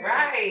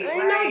 Right. I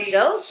ain't no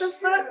joke. The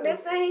fuck,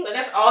 this ain't. But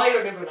that's all they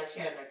remember. Like she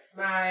had a nice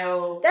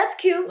smile. That's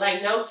cute.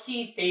 Like no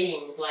key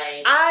things.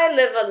 Like I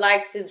live a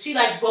life to. She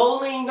like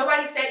bowling.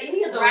 Nobody said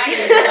any of those right.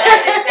 things.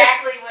 That's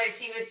exactly what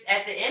she was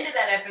at the end of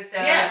that episode.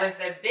 Yeah. Was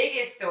the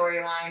biggest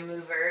storyline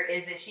mover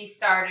is that she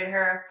started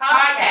her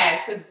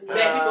podcast to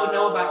let people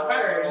know about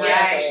her. Right.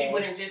 Yeah, so she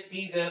wouldn't just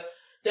be the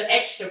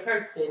extra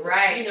person.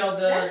 Right. You know,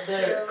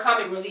 the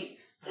comic relief.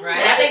 Right.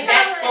 And I think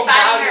that's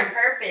finding her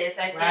purpose.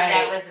 I think right.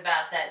 that was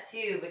about that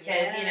too,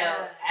 because you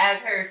know,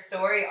 as her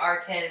story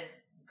arc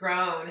has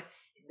grown,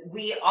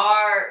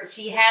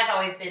 she has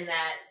always been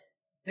that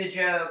the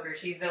joke or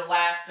she's the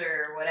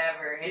laughter or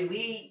whatever, and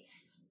we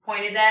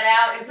pointed that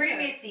out in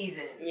previous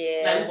seasons.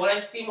 Yeah. Like, we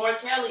want to see more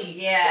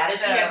Kelly. Yeah. Why does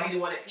she have to be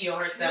the one to pee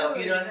on herself?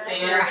 You know what I'm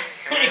saying? Right.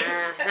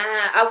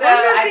 I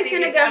wonder if she's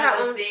gonna get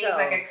her own show.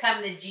 Like a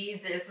come to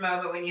Jesus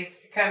moment when you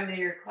come to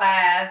your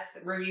class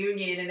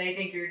reunion and they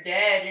think you're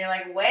dead and you're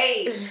like,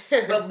 wait,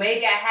 but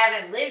maybe I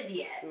haven't lived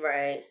yet.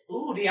 Right.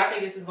 Ooh, do y'all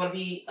think this is going to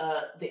be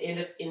the end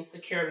of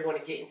Insecure? We want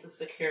to get into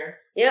Secure.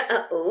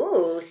 Yeah.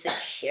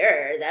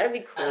 Secure. That'd be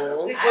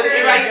cool. What if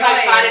everybody's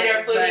like finding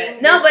their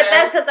footing? No, but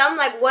that's because I'm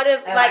like, what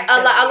if like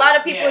a lot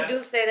of people Yeah.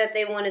 do say that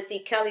they want to see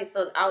Kelly,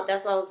 so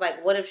that's why I was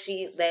like, what if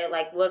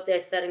they're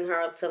setting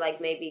her up to like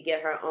maybe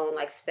get her own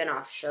like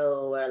spinoff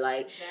show or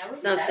like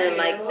something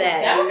like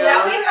that. That you would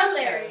know? be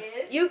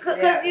hilarious. You could,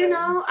 because you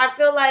know, I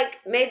feel like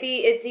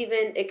maybe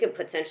it could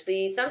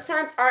potentially.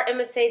 Sometimes art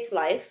imitates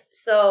life,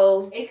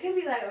 so it could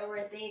be like over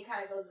a thing.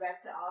 Kind of goes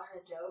back to all her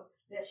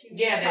jokes that she was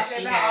that talking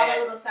she about, had. all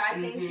the little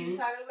side things she was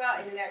talking about,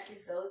 and then actually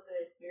shows the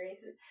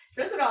experiences,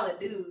 especially with all the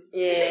dudes.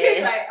 Yeah.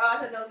 She's like, oh,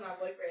 I thought that was my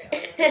boyfriend.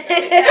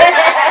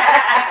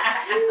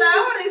 So I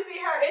want to see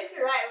her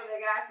interact with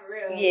a guy for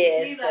real.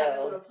 Yeah, she's like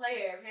a little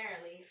player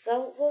apparently.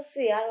 So we'll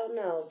see. I don't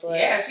know, but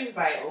yeah, she was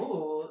like,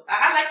 ooh.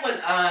 I like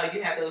when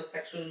you have those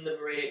sexually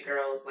liberated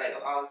girls like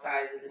of all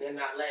sizes, and they're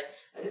not like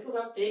this was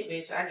I'm thick,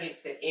 bitch. I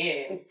get to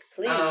end,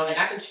 please, and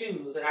I can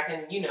choose, and I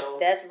can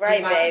That's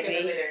right,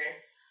 baby.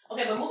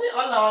 Okay, but moving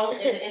along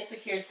in the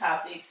Insecure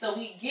topic, so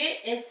we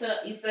get into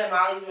Issa and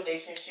Molly's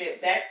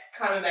relationship. That's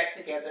coming back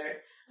together.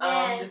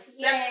 Yes,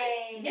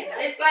 yay! Yeah,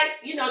 it's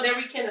like they're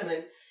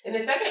rekindling. In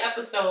the second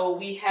episode,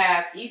 we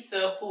have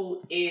Issa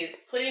who is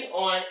putting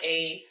on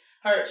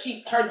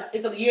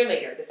it's a year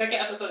later. The second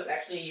episode is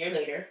actually a year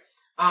later.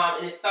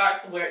 And it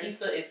starts where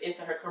Issa is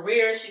into her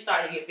career. She's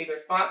starting to get bigger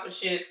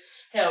sponsorships.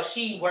 Hell,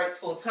 she works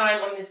full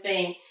time on this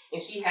thing,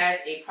 and she has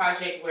a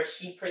project where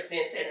she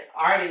presents an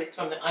artist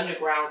from the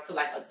underground to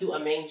get a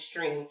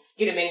mainstream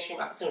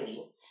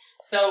opportunity.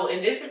 So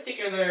in this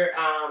particular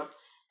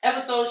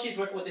episode, she's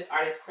working with this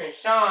artist,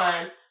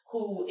 Crenshaw,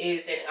 who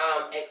is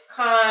an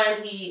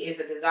ex-con. He is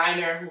a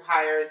designer who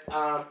hires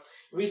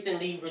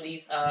recently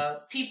released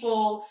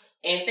people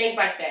and things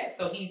like that.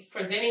 So he's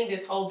presenting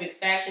this whole big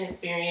fashion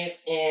experience,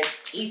 and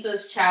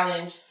Issa's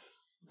challenge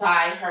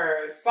by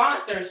her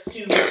sponsors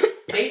to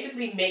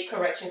basically make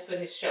corrections to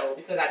his show,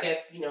 because I guess,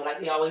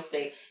 like we always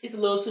say, it's a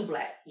little too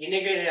black. You're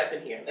niggering it up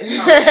in here. Let's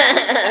calm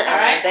down. All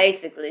right?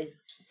 Basically.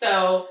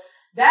 So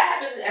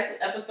that happens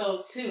in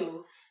episode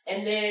 2,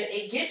 and then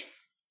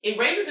it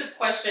raises this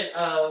question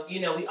of,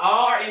 we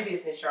all are in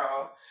business,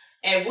 y'all.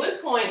 At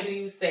what point do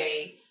you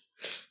say,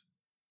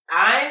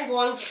 I'm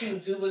going to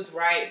do what's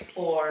right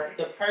for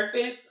the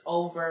purpose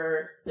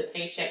over the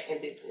paycheck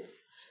in business?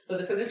 So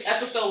because this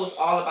episode was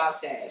all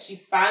about that.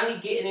 She's finally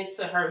getting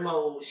into her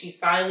mode. She's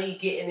finally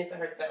getting into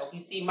herself. You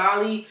see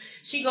Molly,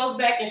 she goes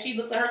back and she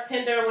looks at her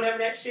Tinder or whatever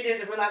that shit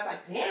is and realizes,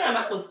 like, damn,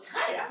 I was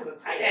tight. I was a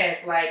tight ass.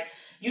 Like,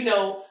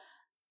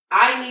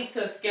 I need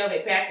to scale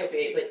it back a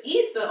bit. But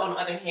Issa, on the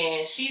other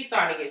hand, she's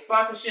starting to get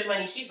sponsorship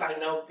money. She's like,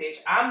 no, bitch,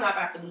 I'm not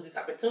about to lose these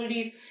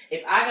opportunities.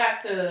 If I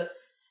got to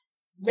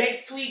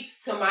make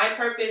tweaks to my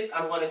purpose,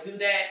 I'm going to do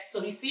that. So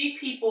we see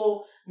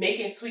people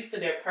making tweaks to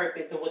their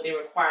purpose and what they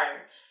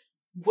require.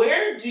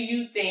 Where do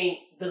you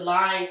think the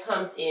line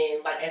comes in,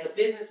 like as a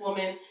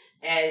businesswoman,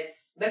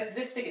 let's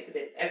just stick it to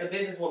this, as a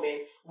businesswoman,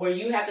 where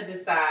you have to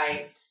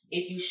decide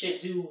if you should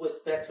do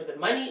what's best for the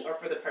money or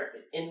for the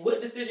purpose? And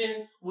what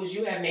decision would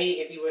you have made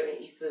if you were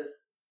in Issa's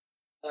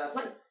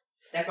place?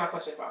 That's my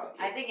question for all of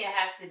you. I think it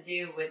has to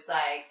do with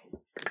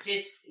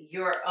just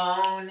your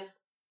own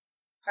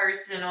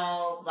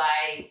personal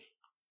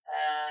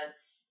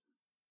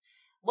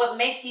what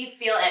makes you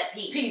feel at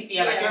peace. Peace,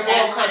 yeah, like your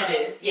moral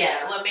compass.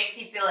 Yeah, what makes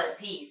you feel at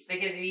peace.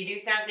 Because if you do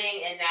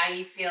something and now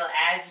you feel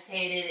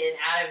agitated and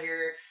out of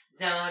your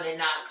zone and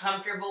not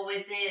comfortable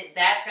with it,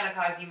 that's going to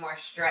cause you more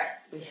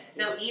stress. Yeah.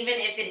 So even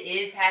if it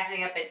is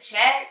passing up a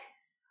check,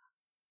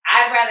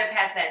 I'd rather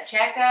pass that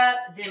check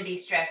up than be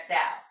stressed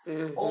out.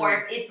 Mm-hmm.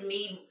 Or if it's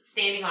me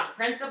standing on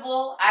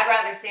principle, I'd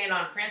rather stand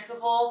on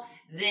principle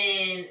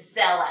than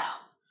sell out.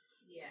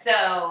 Yeah.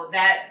 So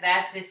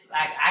that's just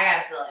I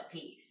got to feel at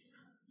peace.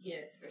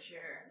 Yes, for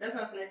sure. That's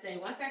what I was going to say.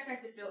 Once I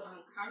start to feel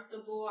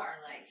uncomfortable or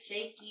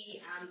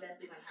shaky, I'm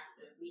definitely going to have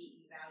to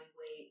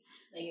reevaluate.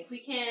 If we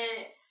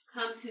can't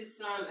come to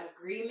some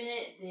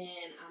agreement,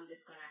 then I'm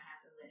just going to have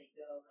to let it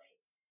go.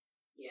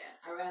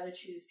 I'd rather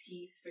choose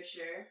peace for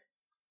sure.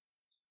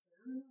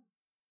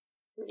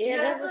 Yeah,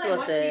 that was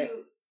what's it.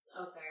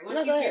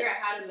 Once you figure out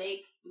how to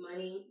make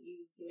money,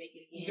 you can make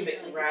it again. You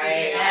can make,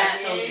 right.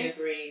 I totally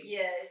agree.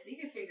 Yes, you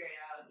can figure it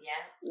out.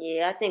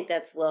 Yeah, I think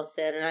that's well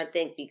said, and I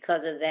think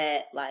because of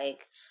that, I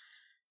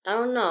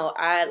don't know,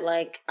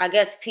 I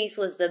guess peace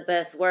was the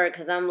best word,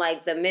 because I'm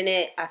the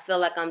minute I feel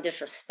like I'm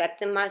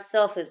disrespecting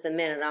myself is the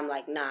minute I'm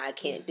like, nah, I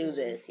can't do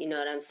this. You know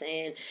what I'm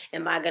saying?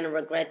 Am I gonna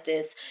regret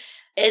this?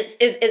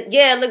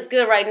 It looks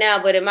good right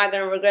now, but am I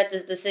gonna regret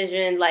this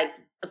decision?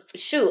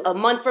 A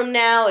month from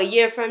now, a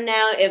year from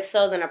now? If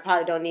so, then I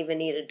probably don't even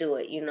need to do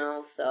it.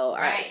 So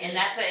right, and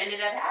that's what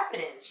ended up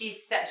happening. She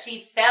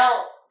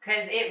felt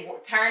because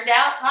it turned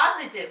out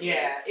positively.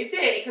 Yeah, it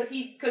did. Because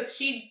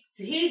he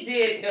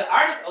did. The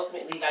artist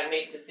ultimately like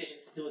made the decision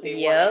to do what they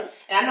wanted.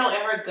 And I know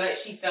in her gut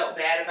she felt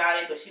bad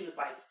about it, but she was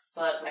like,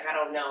 "Fuck, like I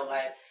don't know,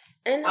 like."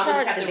 And it's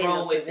hard to be in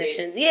those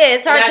positions. It. Yeah,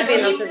 it's hard to be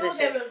in those positions.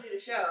 He was able to do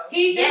the show.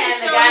 He did the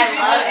show. The guy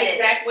loved the it.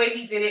 exact way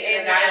he did it,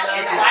 and the guy loved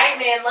it. The white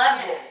man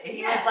loved it.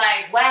 He was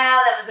like,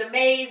 "Wow, that was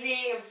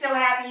amazing. I'm so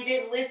happy you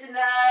didn't listen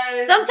to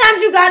us." Sometimes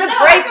you gotta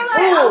break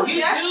rules. You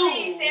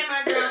do. Stand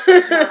my ground.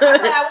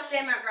 I would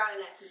stand my ground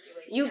in that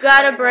situation. You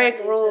gotta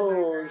break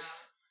rules.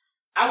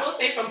 I will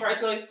say from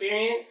personal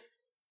experience,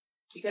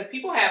 because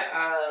people have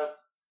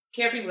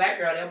Carefree Black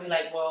Girl, they'll be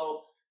like,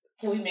 "Well,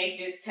 can we make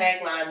this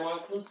tagline more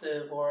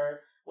inclusive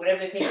or?"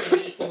 Whatever the case may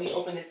be, can we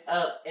open this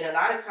up? And a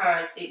lot of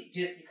times it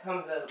just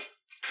becomes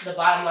the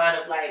bottom line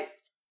of like,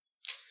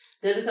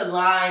 does this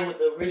align with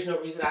the original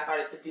reason I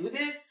started to do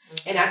this?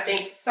 Mm-hmm. And I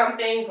think some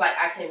things like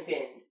I can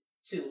bend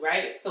to,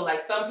 right? So like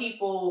some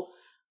people,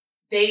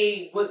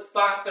 they would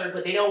sponsor,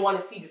 but they don't want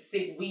to see the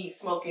sick weed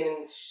smoking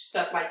and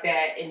stuff like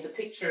that in the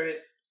pictures.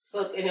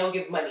 So, and they'll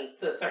give money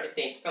to a certain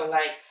thing. So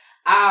like,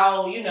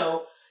 I'll,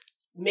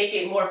 make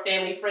it more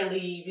family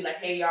friendly, be like,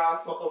 hey y'all,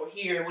 smoke over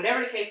here,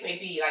 whatever the case may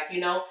be.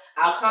 Like,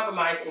 I'll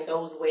compromise in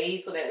those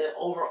ways so that the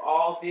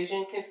overall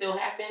vision can still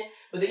happen.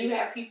 But then you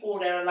have people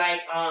that are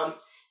like,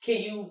 can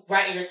you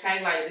write in your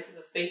tagline, this is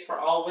a space for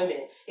all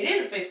women? It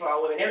is a space for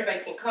all women.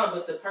 Everybody can come,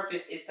 but the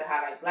purpose is to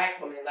highlight Black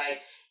women.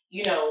 Like,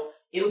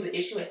 it was an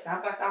issue at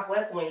South by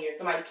Southwest one year.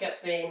 Somebody kept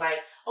saying like,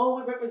 oh,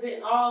 we're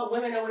representing all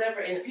women or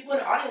whatever. And the people in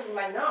the audience were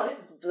like, no, this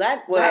is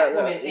Black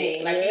woman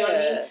thing. Like, you know what I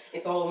mean?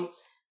 And so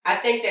I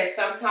think that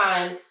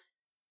sometimes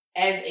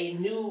as a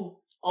new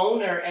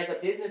owner, as a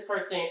business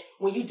person,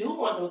 when you do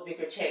want those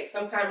bigger checks,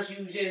 sometimes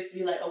you just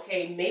be like,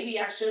 okay, maybe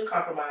I should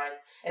compromise.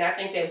 And I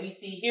think that we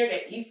see here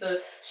that Issa,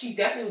 she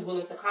definitely was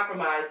willing to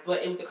compromise,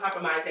 but it was a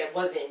compromise that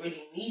wasn't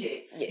really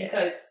needed. Yeah.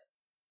 Because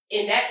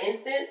in that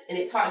instance, and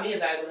it taught me a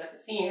valuable lesson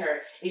seeing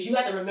her, is you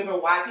have to remember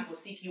why people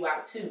seek you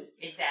out too.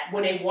 Exactly.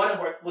 When they want to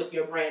work with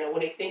your brand, or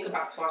when they think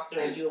about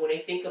sponsoring you, or when they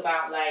think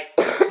about like,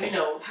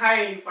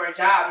 hiring you for a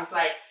job, it's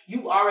like,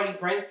 you already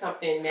bring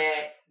something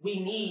that we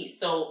need.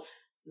 So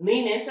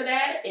lean into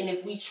that. And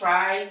if we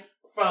try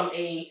from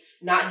a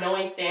not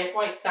knowing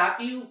standpoint, stop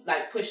you,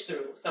 like push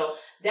through. So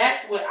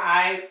that's what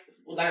I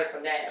learned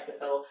from that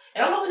episode.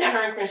 And I'm hoping that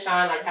her and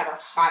Crenshaw like have a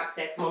hot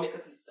sex moment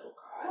because he's so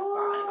God.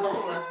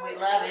 We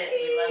love it.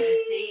 We love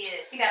to see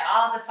it. She got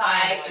all the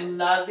fire. I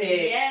love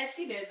it. Yes,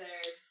 she deserves.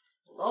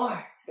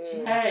 Lord.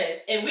 Yes.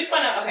 And we're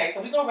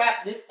gonna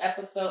wrap this up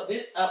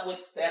with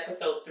the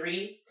episode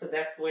 3, because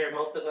that's where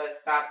most of us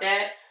stopped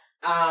at.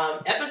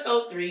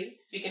 Episode 3,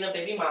 speaking of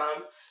baby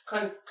moms,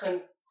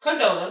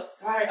 Condola.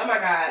 Sorry, oh my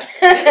God.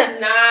 This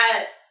is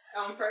not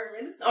on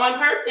purpose. On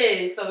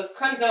purpose. So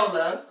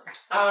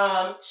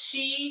Condola,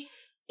 she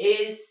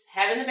is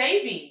having a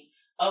baby,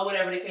 or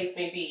whatever the case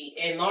may be.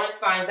 And Lawrence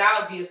finds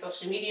out via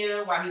social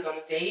media while he's on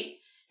a date,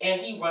 and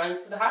he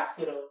runs to the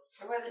hospital.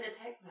 Or was it a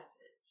text message?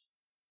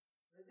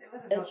 It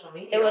wasn't social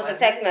media. It was a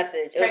text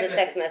message. It was a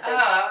text message. Oh,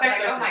 I was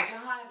like, oh my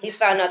God. He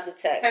found out the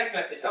text. Text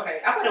message. Okay.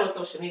 I thought it was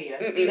social media.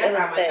 See, that's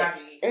how much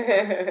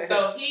I be.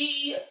 So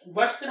he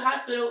rushed to the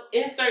hospital.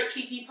 Insert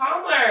Keke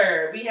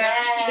Palmer. We have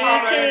Keke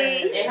Palmer.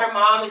 And her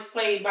mom is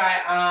played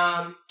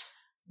by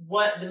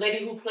the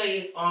lady who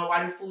plays on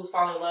Why Do Fools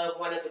Fall in Love,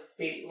 one of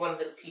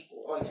the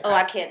people on there. Oh,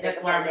 I can't.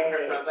 That's where I remember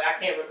her from, but I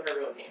can't remember her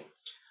real name.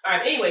 All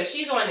right. Anyway,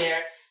 she's on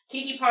there.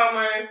 Keke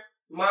Palmer,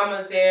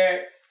 mama's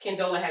there.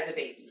 Condola has a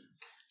baby.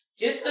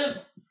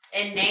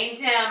 And names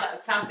him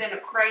something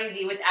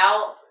crazy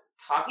without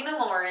talking to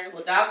Lawrence.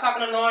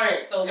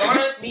 So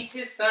Lawrence meets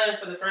his son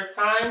for the first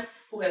time,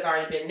 who has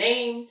already been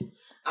named.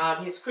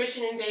 His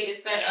christening date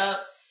is set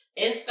up.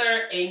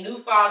 Insert a new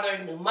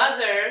father, new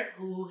mother,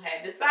 who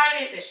had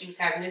decided that she was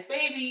having this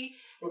baby,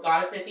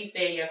 regardless if he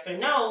said yes or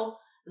no.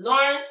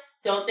 Lawrence,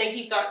 don't think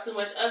he thought too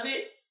much of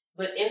it,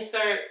 but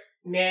insert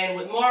man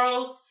with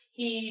morals.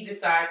 He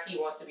decides he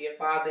wants to be a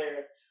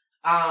father.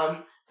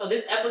 So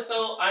this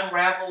episode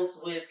unravels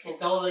with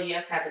Condola,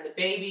 yes, having the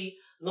baby,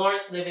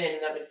 Lawrence living in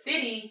another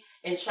city,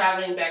 and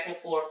traveling back and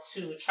forth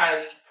to try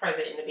to be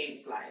present in the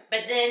baby's life.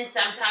 But then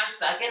sometimes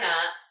fucking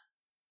up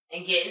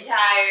and getting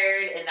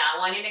tired and not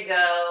wanting to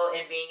go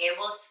and being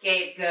able to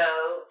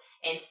scapegoat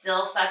and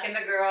still fucking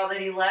the girl that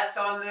he left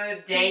on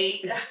the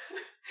date.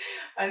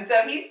 And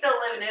so he's still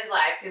living his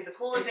life, because the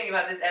coolest thing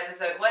about this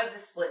episode was the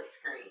split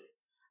screen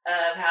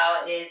of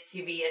how it is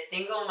to be a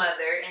single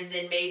mother and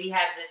then maybe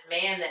have this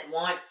man that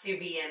wants to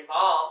be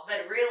involved,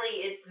 but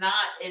really it's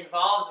not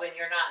involved when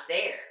you're not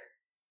there.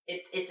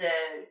 You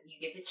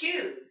get to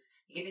choose.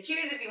 You get to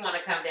choose if you want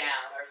to come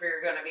down or if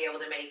you're going to be able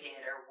to make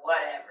it or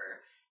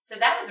whatever. So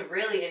that was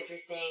really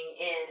interesting,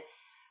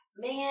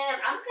 and man,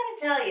 I'm going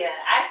to tell you,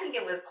 I think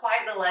it was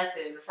quite the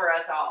lesson for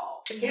us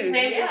all. His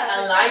name is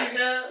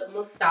Elijah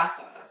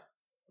Mustafa.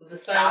 The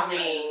son's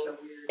name.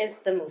 It's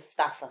the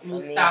Mustafa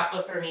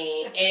for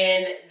me.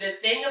 And the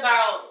thing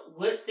about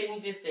what Sydney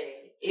just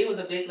said, it was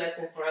a big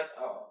lesson for us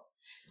all.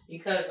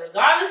 Because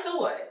regardless of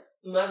what,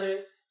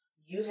 mothers,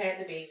 you had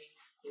the baby,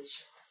 it's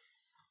yours.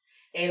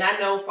 And I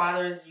know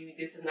fathers,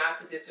 this is not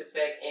to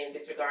disrespect and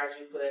disregard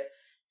you, but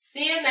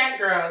seeing that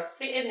girl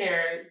sitting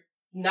there,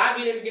 not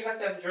being able to get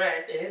herself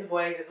dressed, and his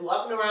boy just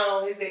walking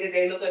around his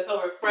day-to-day looking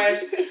so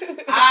refreshed,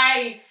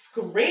 I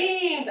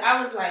screamed.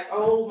 I was like,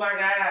 oh my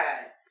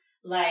God.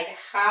 Like,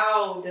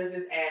 how does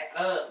this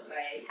add up?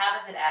 Like, how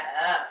does it add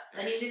up?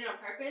 But he did it on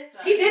purpose?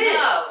 He did it.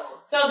 No.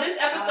 So this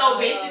episode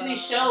basically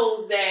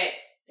shows that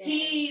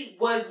he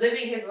was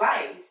living his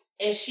life,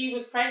 and she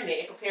was pregnant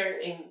and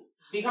preparing and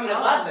becoming a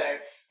mother.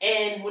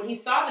 And when he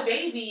saw the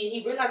baby,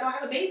 he realized, I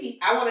have a baby.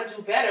 I want to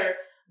do better.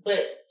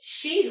 But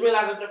she's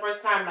realizing for the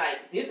first time,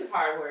 like, this is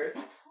hard work.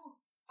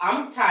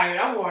 I'm tired.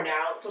 I'm worn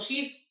out. So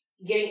she's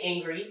getting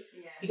angry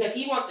because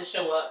he wants to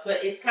show up.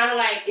 But it's kind of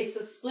like it's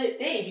a split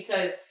thing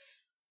because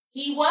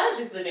he was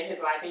just living his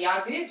life and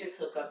y'all did just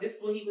hook up. This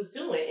is what he was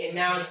doing. And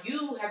now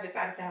you have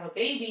decided to have a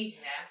baby.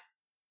 Yeah.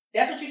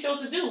 That's what you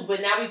chose to do.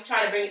 But now we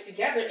try to bring it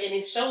together and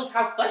it shows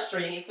how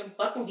frustrating it can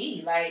fucking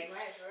be. Like,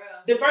 right, for real.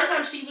 The first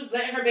time she was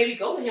letting her baby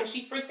go with him,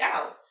 she freaked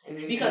out.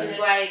 Because it's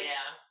like...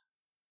 Yeah.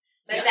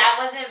 But that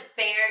wasn't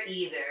fair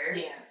either.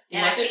 Yeah.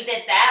 And I think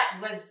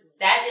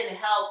that didn't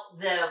help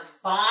the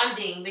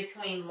bonding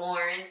between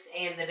Lawrence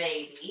and the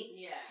baby.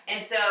 Yeah.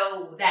 And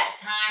so that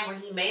time where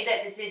he made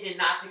that decision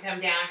not to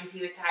come down because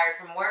he was tired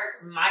from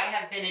work might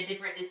have been a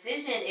different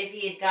decision if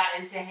he had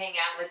gotten to hang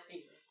out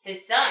with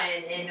his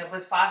son and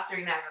was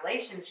fostering that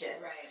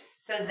relationship. Right.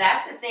 So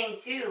that's a thing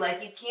too.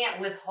 Like, you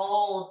can't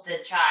withhold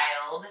the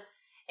child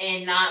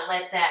and not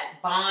let that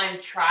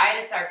bond try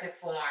to start to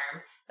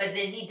form. But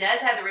then he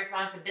does have the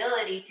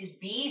responsibility to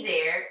be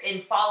there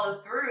and follow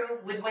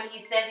through with when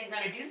he says he's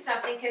going to do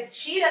something because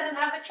she doesn't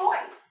have a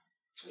choice.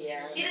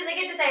 Yeah. She doesn't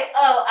get to say,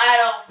 oh, I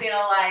don't feel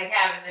like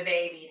having the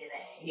baby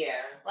today.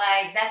 Yeah.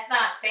 Like, that's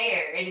not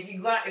fair. And if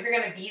you're going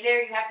to be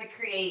there, you have to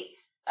create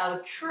a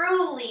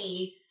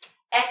truly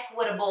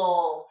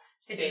equitable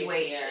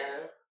situation.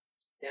 Yeah.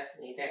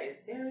 Definitely. That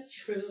is very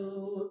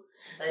true.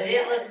 But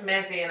it looks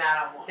messy and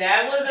I don't want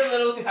that was a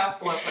little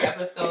tough one for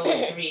episode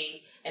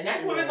 3. And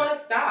that's where we're going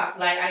to stop.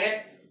 Like, I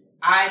guess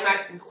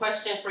my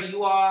question for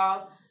you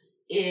all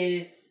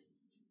is,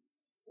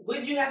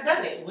 would you have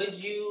done it? Would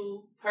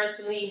you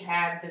personally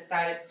have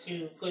decided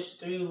to push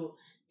through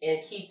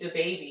and keep the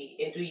baby?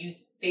 And do you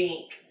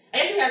think, I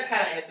guess you guys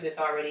kind of answered this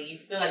already. You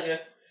feel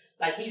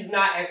like he's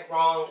not as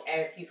wrong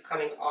as he's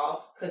coming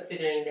off,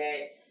 considering that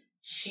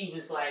she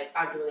was like,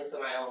 I'm doing this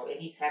on my own. And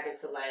he's having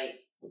to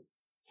like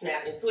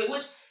snap into it,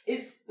 which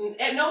is,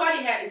 and nobody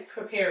is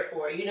prepared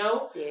for, you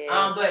know?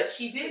 Yeah. But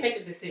she did make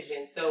a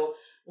decision. So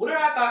what are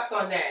our thoughts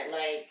on that?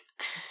 Like,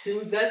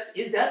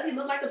 does he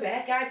look like a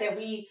bad guy that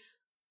we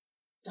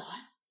thought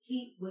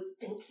he would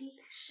think he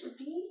should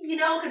be? You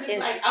know, because it's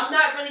like, I'm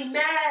not really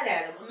mad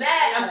at him. I'm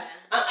mad.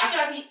 I feel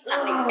like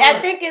he... I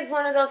think it's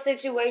one of those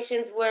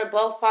situations where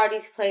both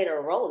parties played a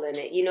role in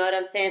it. You know what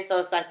I'm saying?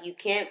 So it's like you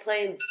can't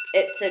play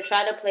it to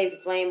try to place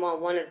blame on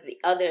one of the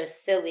other is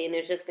silly and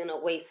it's just going to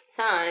waste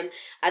time.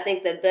 I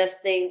think the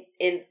best thing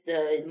and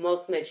the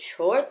most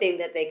mature thing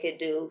that they could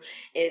do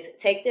is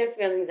take their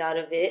feelings out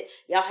of it.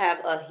 Y'all have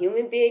a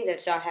human being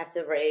that y'all have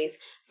to raise.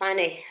 Find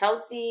a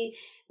healthy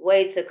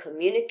way to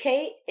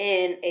communicate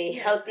and a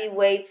healthy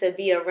way to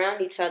be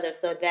around each other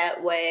so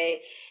that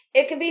way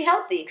it can be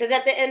healthy. Because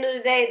at the end of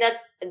the day,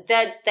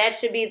 that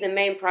should be the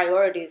main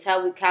priority is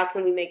how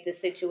can we make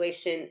this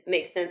situation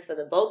make sense for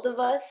the both of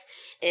us,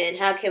 and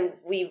how can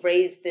we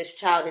raise this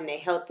child in a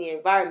healthy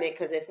environment?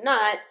 Because if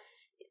not,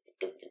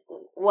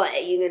 what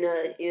you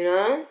gonna, you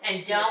know?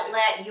 And don't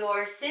let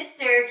your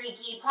sister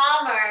Keke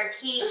Palmer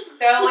keep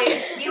throwing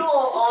fuel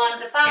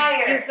on the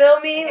fire. You feel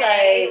me?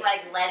 Okay?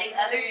 Like letting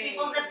other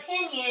people's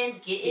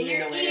opinions get in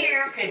your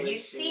ear because you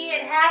see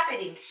it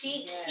happening.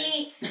 She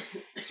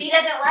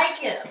doesn't like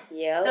him.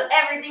 Yeah. So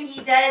everything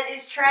he does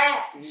is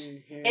trash.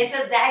 Mm-hmm. And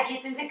so that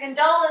gets into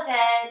Condola's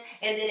head,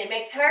 and then it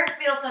makes her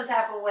feel some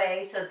type of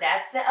way. So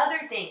that's the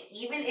other thing.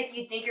 Even if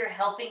you think you're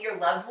helping your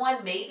loved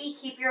one, maybe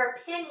keep your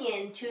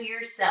opinion to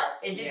yourself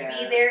and just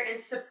be there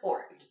in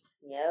support.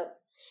 Yep.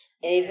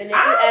 Even if you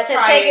have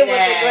to take it with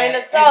a grain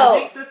of salt.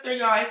 As a big sister,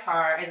 y'all, it's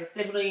hard. As a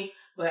sibling,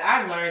 but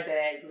I've learned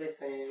that,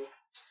 listen,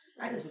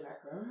 I just be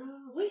like, girl,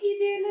 what he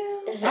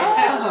did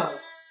now?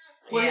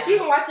 Well, is he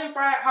even watching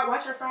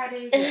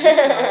Fridays?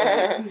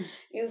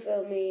 You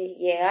feel me?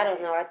 Yeah, I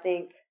don't know. I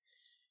think,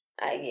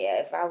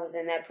 if I was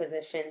in that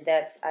position,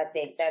 I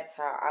think that's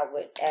how I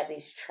would at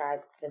least try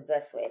the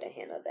best way to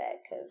handle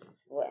that.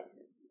 Because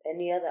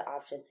any other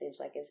option seems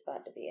like it's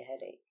about to be a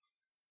headache.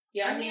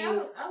 Yeah, I mean,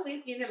 I'll at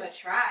least give him a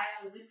try.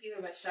 I'll at least give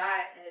him a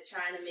shot at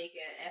trying to make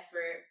an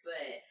effort.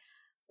 But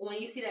when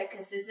you see that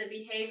consistent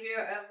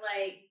behavior of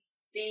like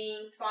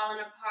things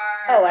falling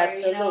apart, oh,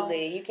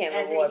 absolutely, you can't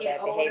as reward they get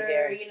that older,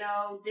 behavior.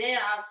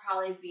 Then I'll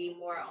probably be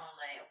more on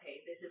like,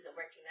 okay, this isn't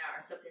working out,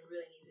 or something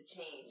really needs to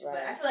change. Right.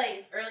 But I feel like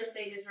it's early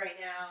stages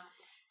right now.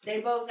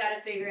 They both got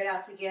to figure it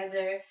out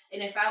together.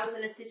 And if I was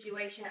in a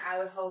situation, I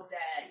would hope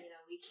that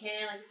we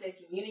can, like you said,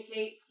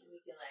 communicate and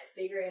we can like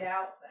figure it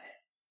out. But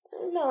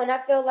no, and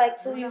I feel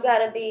like too, you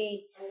gotta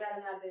be. I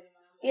gotta not baby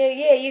mom.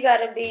 Yeah, you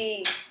gotta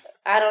be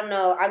I don't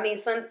know. I mean,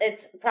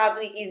 it's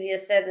probably easier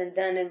said than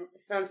done in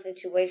some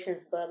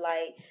situations, but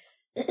like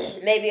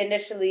maybe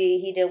initially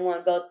he didn't want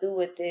to go through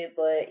with it,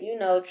 but you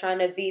know, trying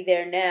to be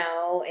there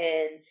now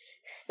and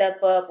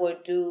step up or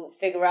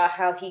figure out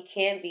how he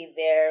can be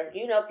there.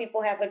 You know,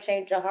 people have a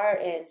change of heart,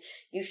 and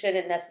you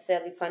shouldn't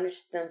necessarily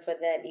punish them for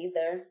that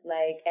either.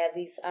 Like, at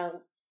least I'm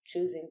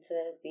choosing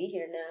to be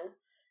here now.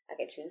 I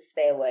can choose to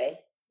stay away.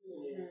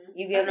 Yeah.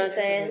 You get what I'm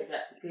saying?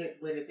 Good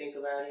way to think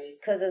about it.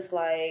 Because it's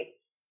like,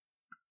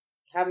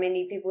 how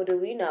many people do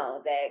we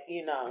know that,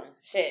 you know,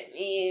 shit.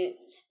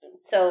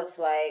 So it's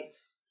like,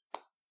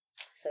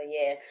 so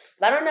yeah.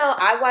 But I don't know.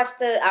 I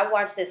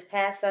watched this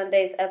past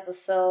Sunday's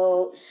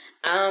episode.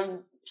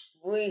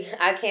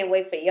 I can't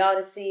wait for y'all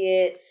to see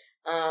it.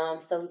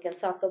 So we can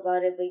talk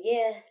about it. But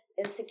yeah,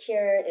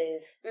 Insecure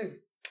is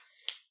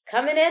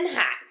coming in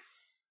hot.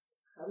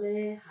 Coming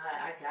in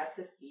hot. I got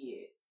to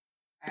see it.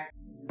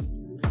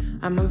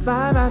 I'm a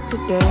vibe out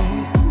today.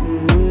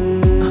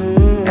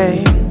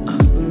 Hey,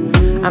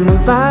 I'm a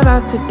vibe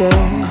out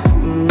today.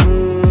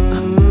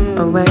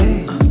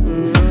 Away.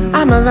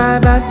 I'm a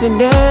vibe out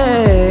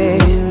today.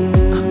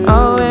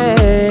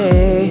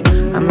 Away.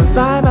 I'm a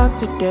vibe out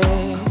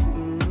today.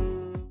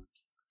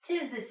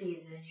 'Tis the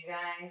season, you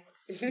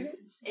guys.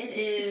 It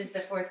is the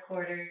fourth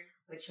quarter,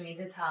 which means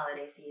it's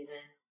holiday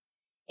season.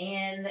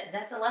 And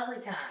that's a lovely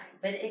time.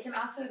 But it can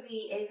also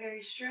be a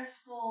very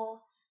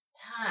stressful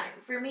time.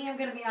 For me, I'm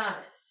going to be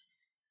honest.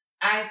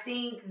 I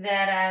think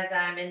that as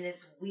I'm in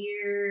this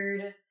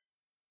weird,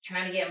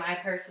 trying to get my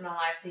personal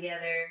life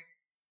together,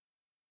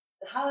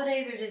 the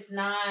holidays are just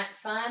not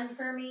fun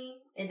for me.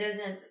 It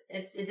doesn't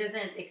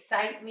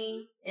excite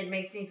me. It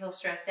makes me feel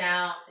stressed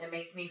out. It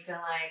makes me feel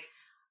like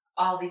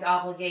all these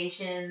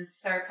obligations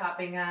start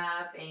popping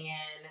up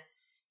and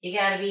you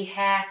got to be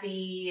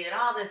happy and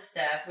all this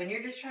stuff when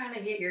you're just trying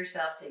to get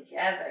yourself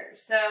together.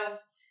 So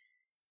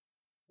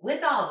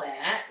with all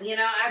that, you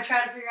know, I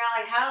try to figure out,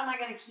 like, how am I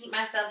going to keep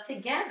myself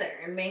together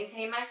and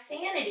maintain my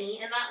sanity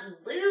and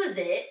not lose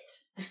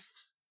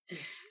it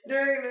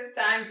during this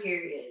time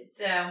period.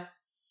 So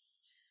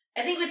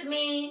I think with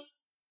me,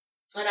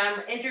 and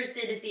I'm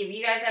interested to see if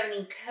you guys have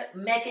any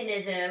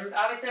mechanisms.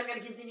 Obviously, I'm going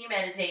to continue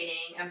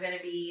meditating. I'm going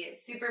to be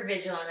super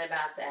vigilant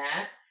about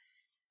that.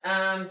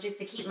 Just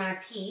to keep my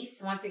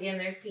peace. Once again,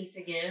 there's peace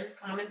again.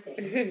 Common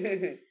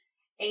thing.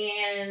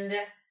 And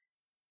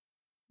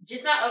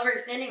just not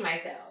overextending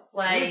myself.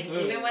 Like,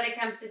 even when it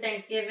comes to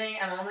Thanksgiving,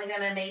 I'm only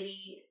going to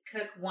maybe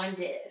cook one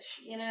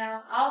dish. You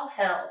know, I'll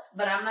help.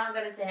 But I'm not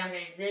going to say I'm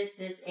going to do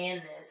this, and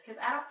this. Because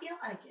I don't feel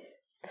like it.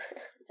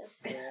 That's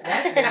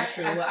very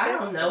true. Well, I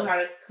don't know how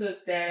to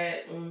cook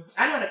that.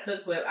 I know how to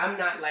cook, but I'm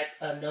not like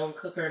a known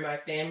cooker in my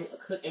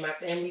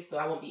family, so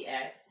I won't be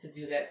asked to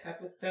do that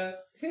type of stuff.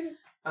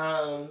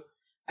 I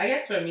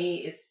guess for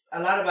me, it's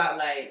a lot about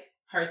like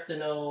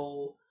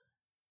personal.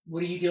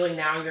 What are you doing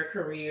now in your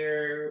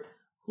career?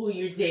 Who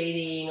you're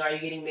dating? Are you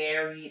getting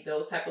married?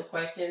 Those type of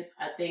questions.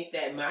 I think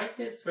that my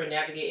tips for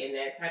navigating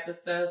that type of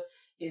stuff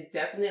is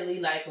definitely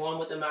like going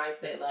with the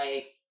mindset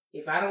like,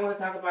 if I don't want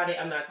to talk about it,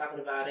 I'm not talking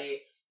about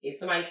it. If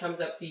somebody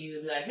comes up to you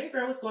and be like, hey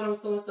girl, what's going on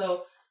with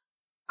so-and-so?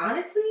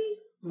 Honestly,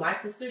 my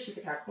sister, she's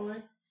a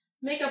Capricorn,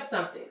 make up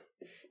something.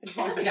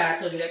 I forgot I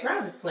told you that. Girl,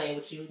 I'm just playing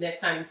with you next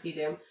time you see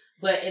them.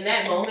 But in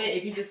that moment,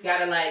 if you just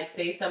gotta like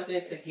say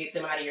something to get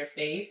them out of your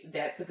face,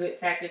 that's a good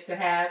tactic to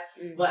have.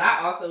 Mm-hmm. But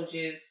I also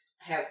just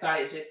have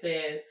started just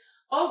saying,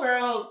 oh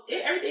girl,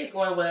 everything's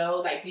going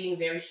well, like being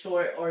very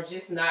short or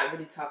just not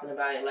really talking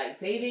about it. Like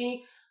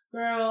dating,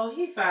 girl,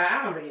 he's fine.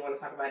 I don't really want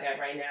to talk about that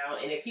right now.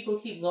 And if people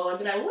keep going,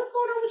 be like, well, what's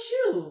going on with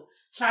you?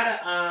 Try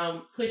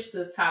to push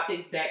the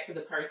topics back to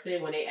the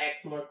person when they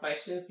ask more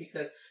questions,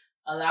 because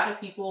a lot of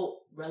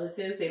people,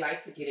 relatives, they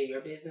like to get in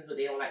your business, but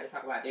they don't like to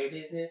talk about their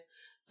business.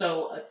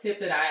 So a tip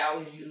that I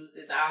always use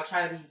is I'll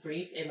try to be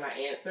brief in my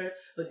answer,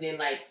 but then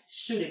like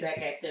shoot it back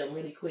at them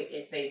really quick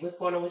and say, what's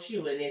going on with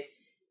you? And if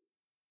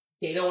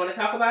they don't want to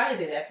talk about it,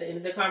 then that's the end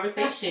of the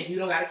conversation. You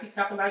don't got to keep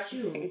talking about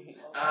you.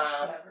 That's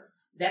clever.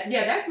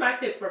 That's my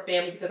tip for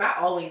family, because I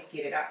always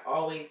get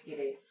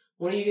it.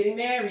 When are you getting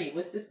married?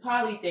 What's this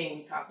poly thing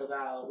we talked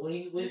about? What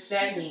does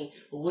that mean?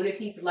 What if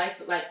he likes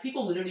it? Like,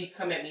 people literally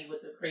come at me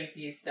with the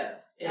craziest stuff.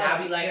 And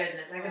I'll be like,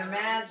 goodness, I can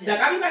imagine.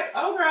 Like, I'll be like,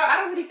 oh girl, I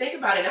don't really think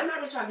about it. I'm not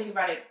really trying to think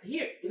about it.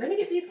 Here, let me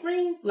get these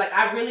greens. Like,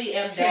 I really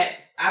am that.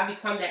 I've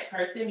become that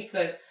person,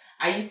 because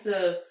I used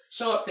to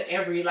show up to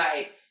every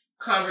like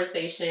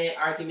conversation,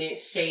 argument,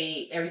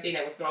 shade, everything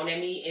that was thrown at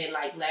me. And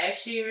like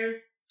last year,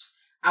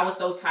 I was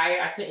so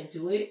tired I couldn't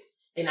do it.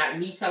 And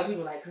me telling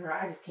people like, girl,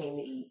 I just came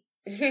to eat.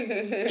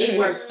 It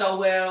worked so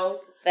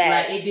well.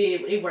 Fact. Like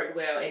it worked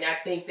well. And I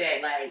think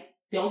that like,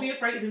 don't be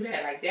afraid to do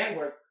that. Like, that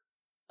worked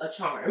a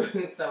charm.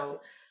 So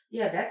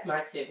yeah, that's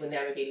my tip when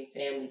navigating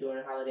family during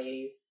the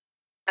holidays.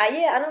 I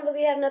don't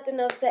really have nothing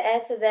else to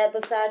add to that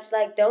besides,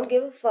 like, don't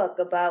give a fuck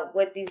about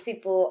what these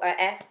people are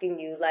asking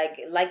you. Like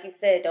you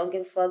said, don't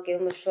give a fuck, give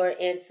them a short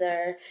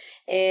answer.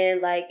 And,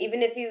 like,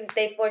 even if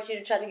they force you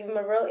to try to give them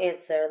a real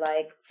answer,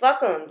 like,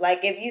 fuck them.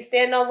 Like, if you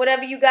stand on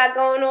whatever you got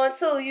going on,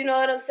 too, you know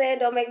what I'm saying?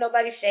 Don't make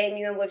nobody shame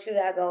you in what you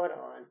got going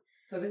on.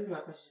 So this is my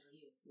question for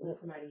you. When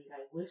somebody,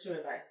 like, what's your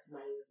advice to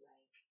somebody who's, like,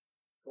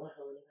 going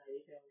home and they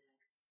feel like,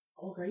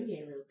 oh, girl, you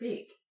getting real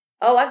thick.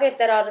 Oh, I get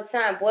that all the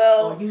time.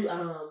 Well, or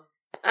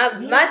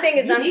you, my thing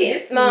is I'm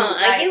getting small.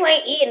 Like, you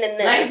ain't eating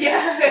enough. Like,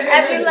 yeah.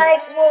 I'd be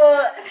like,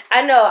 well,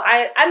 I know.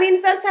 I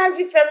mean, sometimes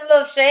you feel a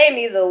little shame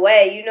either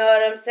way. You know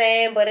what I'm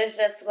saying? But it's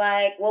just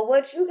like, well,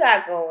 what you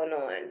got going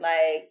on?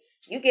 Like,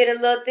 you get a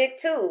little thick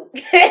too.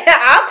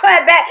 I'll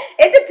clap back.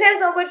 It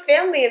depends on which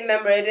family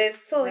member it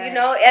is too. Right. You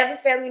know, every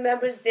family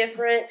member is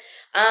different.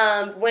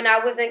 When I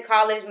was in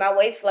college, my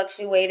weight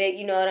fluctuated.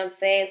 You know what I'm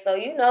saying? So,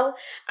 you know,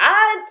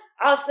 I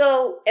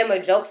also am a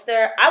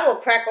jokester. I will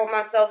crack on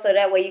myself so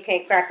that way you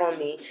can't crack on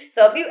me.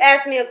 So if you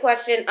ask me a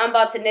question, I'm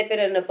about to nip it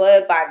in the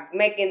bud by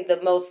making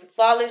the most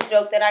flawless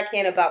joke that I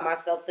can about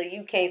myself so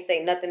you can't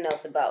say nothing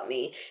else about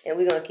me. And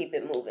we're going to keep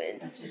it moving.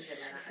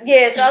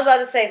 Yeah, so I was about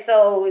to say,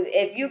 so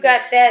if you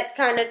got that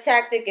kind of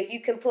tactic, if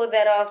you can pull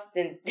that off,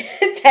 then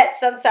that's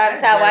sometimes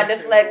how I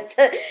deflect.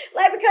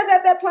 Like, because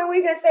at that point, what are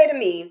you going to say to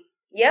me?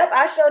 Yep,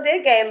 I sure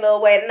did gain a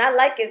little weight and I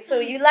like it too.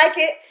 You like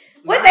it?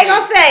 What they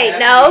gonna say?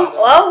 No.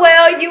 Oh,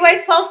 well, you ain't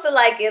supposed to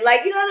like it.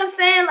 Like, you know what I'm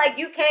saying? Like,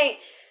 you can't,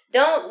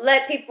 don't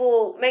let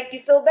people make you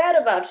feel bad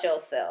about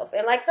yourself.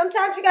 And, like,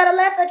 sometimes you gotta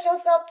laugh at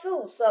yourself,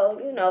 too. So,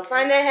 you know,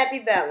 find that happy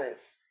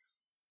balance.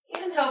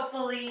 And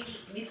hopefully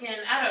you can,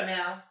 I don't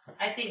know.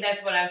 I think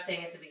that's what I was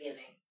saying at the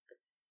beginning.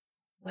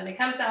 When it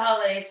comes to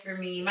holidays for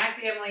me, my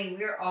family,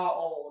 we're all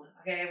old.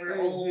 Okay, we're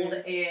old,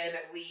 and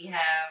we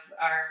have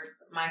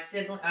my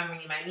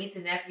niece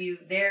and nephew,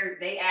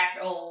 they act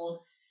old.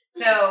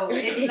 So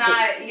it's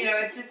not, you know,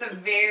 it's just a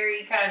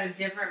very kind of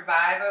different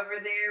vibe over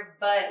there.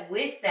 But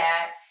with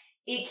that,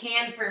 it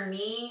can, for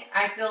me,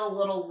 I feel a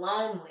little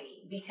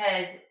lonely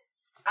because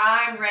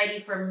I'm ready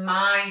for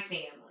my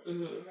family.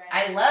 Mm-hmm. Right.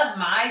 I love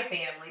my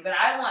family, but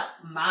I want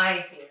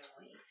my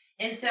family.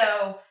 And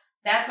so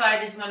that's why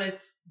I just want to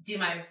do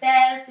my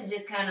best and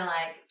just kind of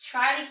like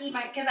try to keep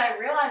because I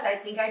realize I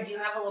think I do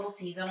have a little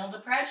seasonal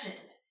depression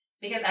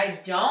because I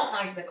don't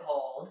like the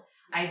cold.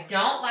 I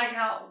don't like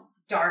how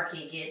dark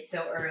it gets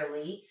so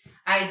early.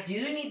 I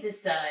do need the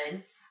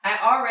sun. I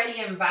already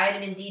am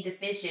vitamin D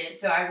deficient,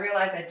 so I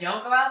realize I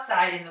don't go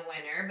outside in the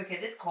winter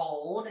because it's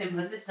cold and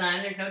plus the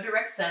sun, there's no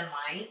direct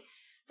sunlight.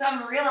 So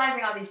I'm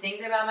realizing all these things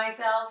about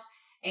myself,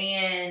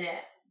 and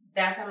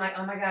that's I'm like,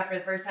 oh my God, for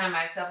the first time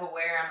I'm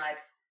self-aware. I'm like,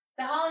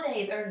 the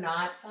holidays are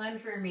not fun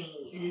for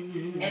me.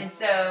 Mm-hmm. And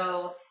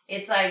so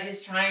it's like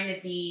just trying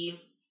to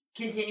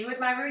continue with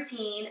my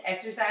routine.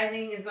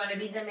 Exercising is going to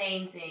be the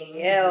main thing.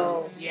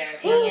 Yeah.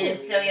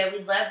 And so, yeah,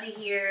 we'd love to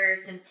hear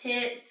some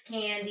tips,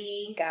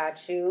 Candy.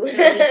 Got you. So we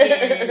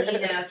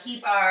can,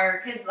 keep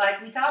because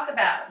like we talk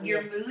about,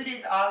 your mood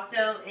is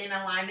also in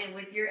alignment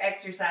with your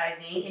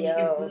exercising. And you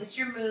can boost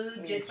your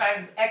mood just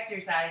by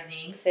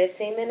exercising.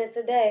 15 minutes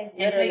a day.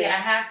 Literally. And so,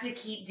 I have to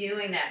keep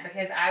doing that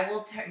because I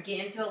will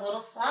get into a little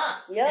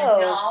slump and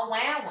feel all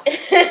wow.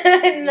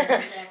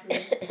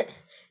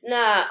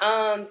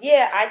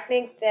 I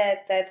think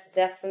that's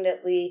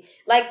definitely,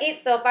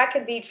 so if I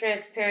could be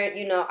transparent,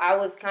 I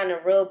was kind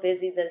of real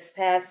busy this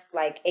past,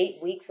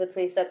 8 weeks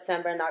between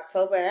September and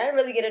October, and I didn't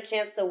really get a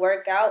chance to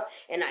work out,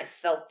 and I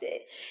felt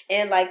it.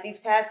 And, these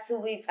past 2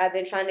 weeks, I've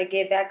been trying to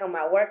get back on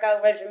my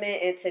workout regimen,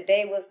 and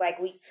today was,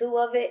 week 2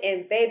 of it,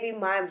 and baby,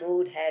 my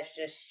mood has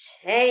just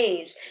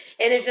changed.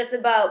 And it's just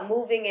about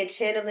moving and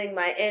channeling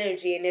my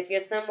energy, and if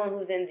you're someone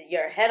who's in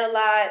your head a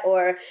lot,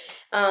 or,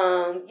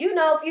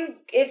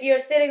 if you're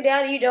sitting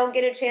down and you don't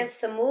get a chance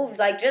to move,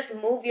 just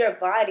move your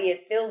body.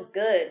 It feels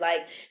good.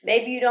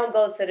 Maybe you don't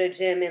go to the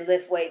gym and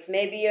lift weights.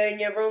 Maybe you're in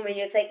your room and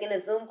you're taking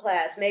a Zoom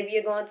class. Maybe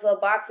you're going to a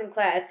boxing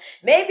class.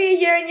 Maybe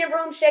you're in your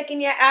room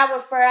shaking your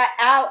ass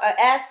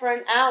for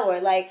an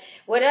hour.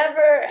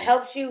 Whatever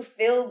helps you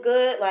feel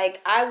good,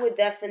 I would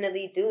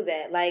definitely do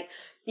that.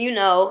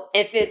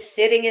 If it's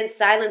sitting in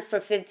silence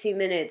for 15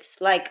 minutes,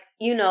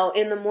 in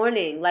the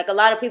morning. A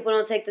lot of people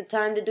don't take the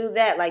time to do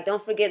that.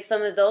 Don't forget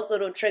some of those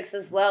little tricks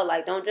as well.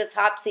 Don't just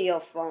hop to your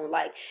phone.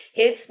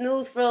 Hit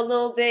snooze for a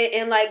little bit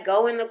and,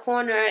 go in the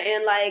corner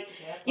and,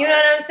 you know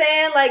what I'm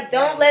saying?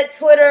 Don't let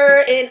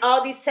Twitter and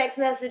all these text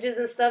messages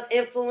and stuff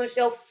influence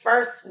your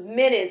first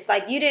minutes.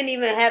 You didn't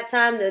even have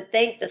time to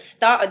thank the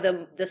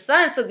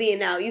sun for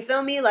being out. You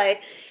feel me?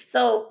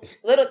 So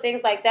little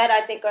things like that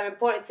I think are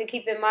important to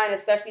keep in mind,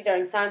 especially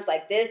during times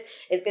like this.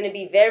 It's going to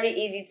be very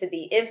easy to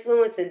be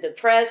influenced and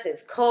depressed.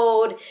 It's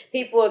cold.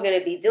 People are going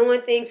to be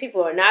doing things.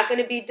 People are not going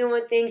to be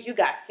doing things. You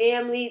got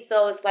family.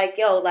 So it's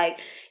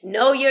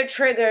know your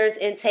triggers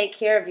and take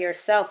care of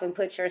yourself and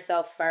put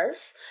yourself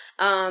first.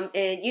 And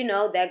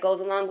that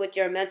goes along with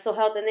your mental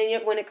health. And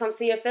then when it comes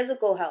to your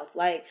physical health,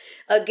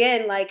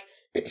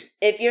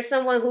 if you're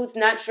someone who's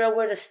not sure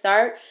where to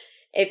start,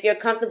 If you're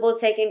comfortable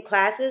taking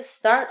classes,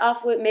 start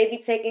off with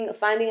maybe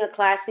finding a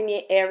class in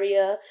your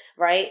area,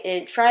 right?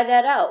 And try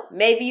that out.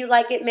 Maybe you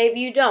like it,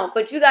 maybe you don't.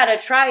 But you got to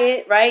try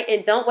it, right?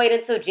 And don't wait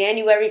until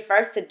January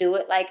 1st to do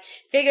it. Like,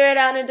 figure it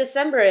out in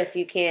December if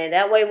you can.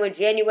 That way, when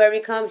January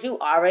comes, you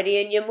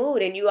already in your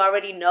mood and you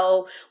already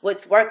know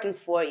what's working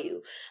for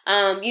you.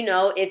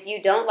 If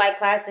you don't like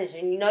classes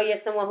and you know you're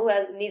someone who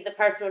needs a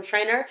personal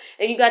trainer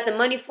and you got the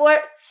money for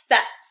it,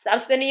 stop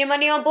spending your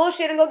money on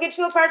bullshit and go get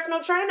you a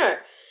personal trainer.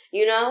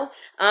 They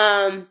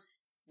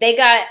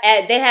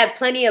have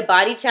plenty of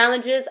body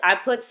challenges. I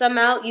put some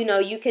out.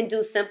 You can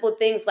do simple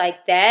things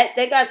like that.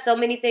 They got so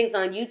many things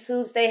on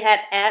YouTube. They have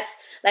apps.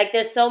 Like,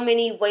 there's so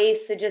many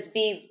ways to just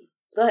be.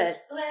 Go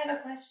ahead. Well, I have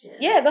a question.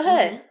 Yeah, go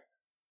ahead. Mm-hmm.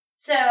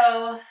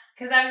 So,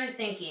 because I was just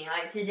thinking,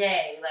 like,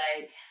 today,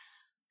 like,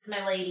 it's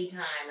my lady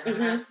time, and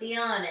I'm not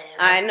feeling it.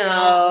 I know.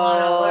 Don't want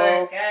to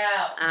work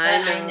out.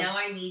 I know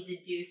I need to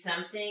do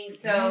something.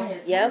 So,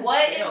 yes.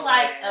 What is,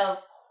 like, a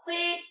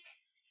quick,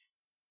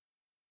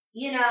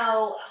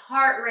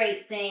 heart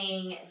rate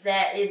thing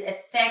that is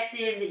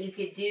effective that you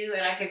could do,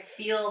 and I could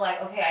feel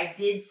like, okay, I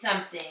did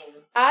something.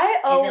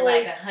 Is it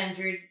like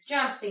 100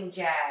 jumping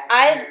jacks?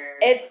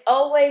 It's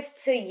always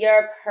to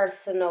your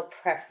personal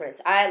preference.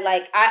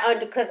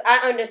 Because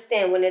I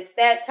understand when it's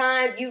that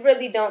time, you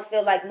really don't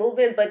feel like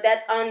moving, but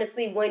that's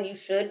honestly when you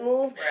should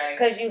move,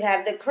 because you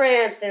have the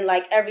cramps and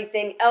like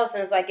everything else,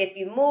 and it's like if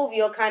you move,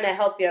 you'll kind of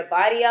help your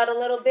body out a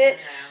little bit.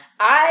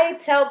 I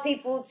tell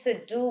people to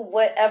do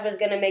whatever's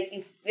going to make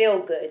you feel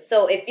good.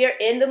 So if you're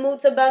in the mood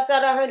to bust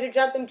out 100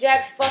 jumping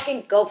jacks,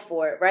 fucking go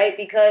for it, right?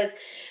 Because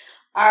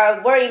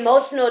we're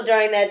emotional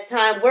during that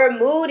time. We're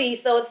moody.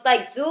 So it's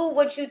like, do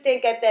what you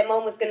think at that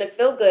moment's going to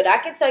feel good. I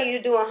can tell you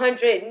to do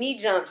 100 knee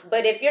jumps,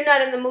 but if you're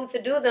not in the mood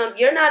to do them,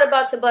 you're not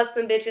about to bust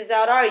them bitches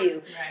out, are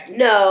you? Right.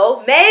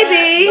 No,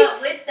 maybe.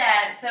 But with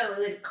that, so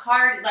with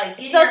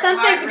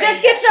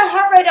just get your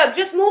heart rate up.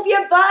 Just move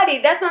your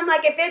body. That's why I'm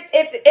like, if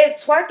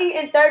twerking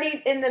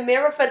in the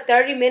mirror for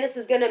 30 minutes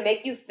is going to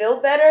make you feel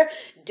better,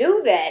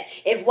 do that.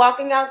 If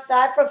walking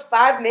outside for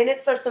 5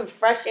 minutes for some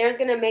fresh air is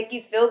going to make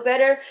you feel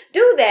better,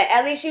 do that.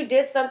 At least you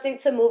did something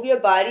to move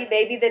your body.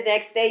 Maybe the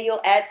next day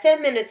you'll add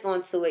 10 minutes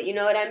onto it. You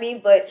know what I mean?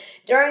 But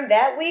during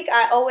that week,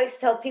 I always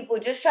tell people,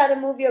 just try to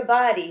move your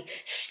body.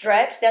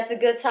 Stretch. That's a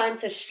good time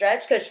to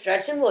stretch, because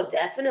stretching will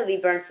definitely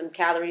burn some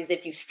calories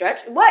if you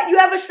stretch. What? You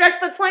ever stretch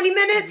for 20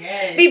 minutes?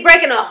 Yes. Be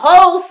breaking a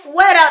whole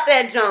sweat out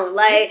that joint.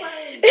 Like,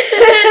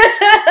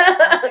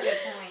 That's a good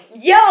point.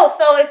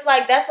 So it's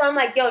like, that's why I'm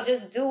like,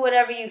 just do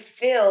whatever you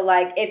feel.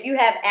 Like, if you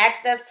have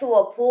access to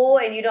a pool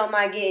and you don't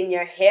mind getting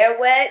your hair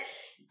wet,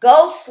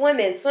 go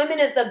swimming. Swimming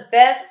is the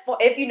best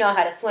if you know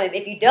how to swim.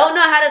 If you don't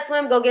know how to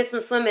swim, go get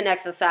some swimming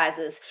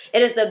exercises.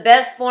 It is the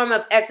best form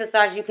of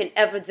exercise you can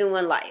ever do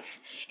in life.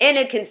 And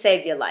it can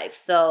save your life.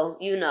 So,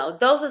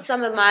 those are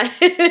some of my...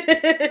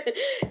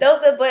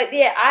 But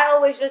yeah, I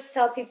always just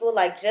tell people,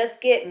 like,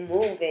 just get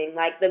moving.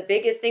 Like, the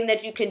biggest thing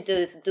that you can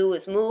do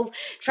is move.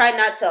 Try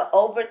not to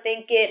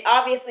overthink it.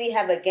 Obviously,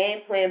 have a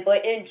game plan,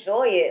 but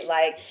enjoy it.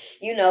 Like,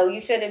 you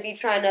shouldn't be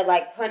trying to,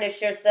 like,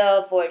 punish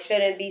yourself, or it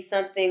shouldn't be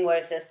something where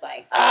it's just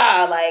like,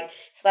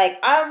 it's like,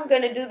 I'm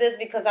going to do this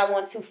because I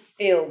want to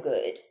feel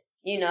good.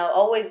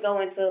 Always go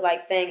into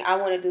like saying, I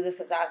want to do this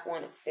because I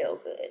want to feel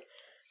good.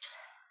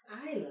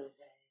 I love that.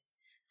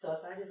 So if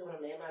I just want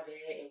to lay in my bed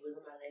and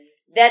wiggle my legs.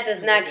 That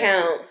does not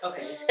count.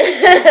 Okay.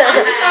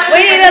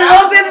 We need a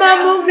little bit more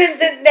movement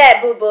than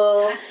that,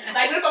 boo-boo.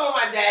 Like, what if I'm on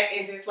my back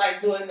and just like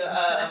doing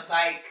the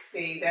bike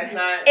thing? That's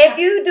not... If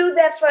you do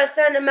that for a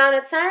certain amount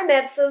of time,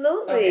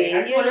 absolutely. Okay,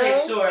 I just want to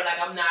make sure,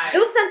 like, I'm not...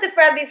 Do something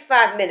for at least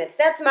 5 minutes.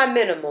 That's my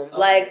minimum. Okay.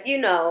 Like,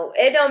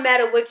 it don't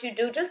matter what you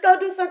do. Just go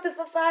do something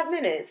for 5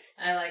 minutes.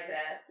 I like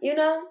that. Pretty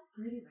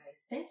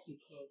nice. Thank you,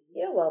 Candy.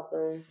 You're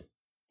welcome.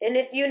 And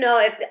if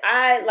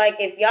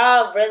if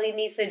y'all really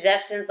need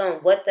suggestions on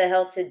what the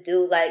hell to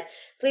do, like,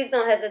 please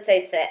don't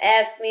hesitate to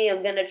ask me.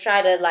 I'm going to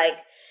try to, like,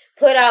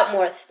 put out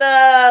more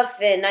stuff.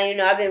 And,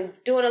 I've been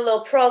doing a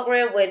little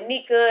program with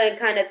Nika and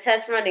kind of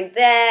test running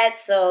that.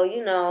 So,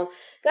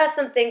 got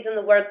some things in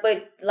the work.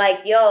 But,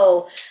 like,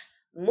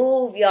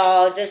 move,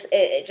 y'all. Just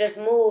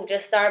move.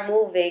 Just start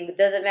moving. It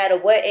doesn't matter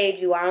what age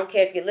you are. I don't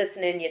care if you're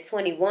listening, you're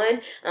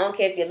 21. I don't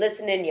care if you're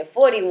listening, you're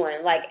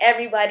 41. Like,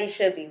 everybody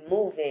should be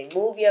moving.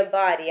 Move your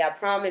body. I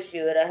promise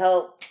you, it'll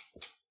help.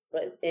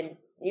 And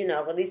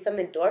release some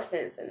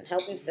endorphins and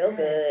help you feel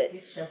good.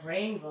 Get your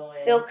brain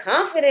going. Feel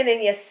confident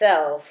in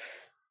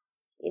yourself.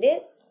 You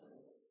did?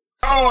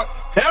 Lord,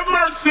 have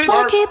mercy.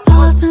 Why keep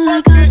pausing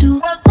like I do?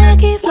 Why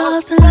keep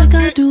flossing like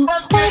I do?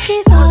 Why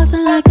keep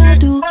saucing like I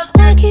do?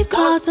 Why keep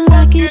causing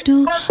like you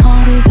do?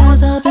 All these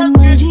eyes up in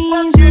my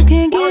jeans. You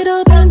can't get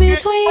up in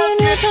between.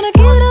 You're trying to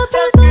get a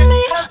piece of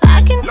me.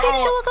 I can teach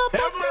you a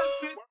couple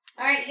things.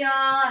 Alright, y'all.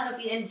 I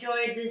hope you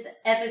enjoyed this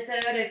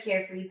episode of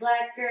Carefree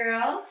Black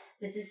Girl.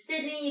 This is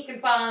Sydney. You can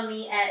follow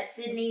me at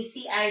Sydney,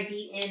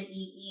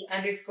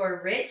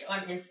 CIDNEE_rich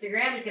on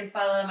Instagram. You can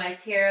follow my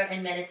tarot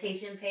and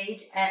meditation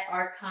page at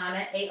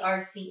Arcana,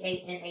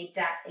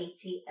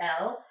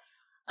 ARCANA.ATL.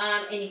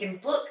 And you can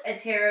book a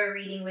tarot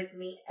reading with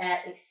me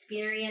at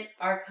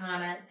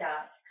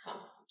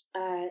experiencearcana.com.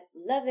 I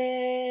love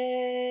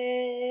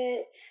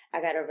it.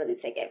 I gotta really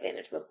take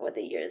advantage before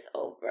the year is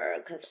over,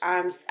 because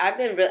I'm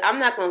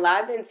not gonna lie,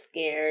 I've been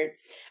scared.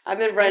 I've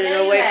been running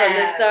away from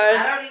the stars.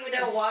 I don't even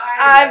know why.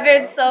 I've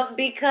been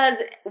because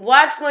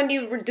watch when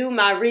you do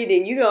my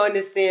reading, you gonna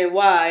understand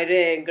why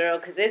then, girl,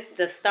 because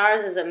the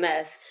stars is a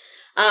mess.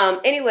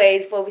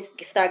 Anyways, before we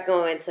start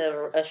going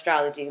to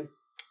astrology.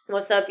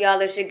 What's up,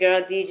 y'all? It's your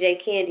girl, DJ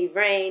Candy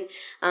Rain.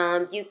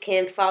 You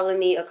can follow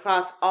me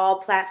across all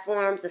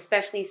platforms,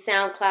 especially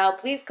SoundCloud.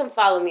 Please come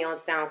follow me on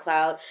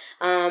SoundCloud.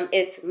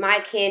 It's My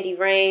Candy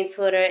Rain,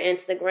 Twitter,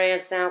 Instagram,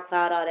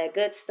 SoundCloud, all that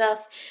good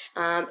stuff.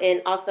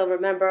 And also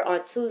remember,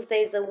 on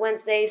Tuesdays and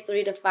Wednesdays,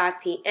 3 to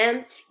 5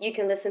 p.m., you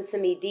can listen to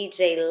me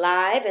DJ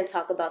live and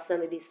talk about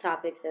some of these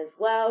topics as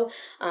well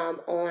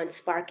on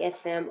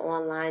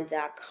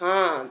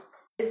sparkfmonline.com.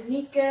 It's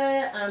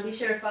Nika. Be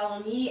sure to follow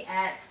me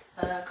at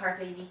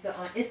Carpe Nika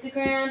on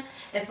Instagram,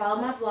 and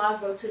follow my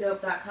blog,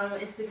 broke2dope.com on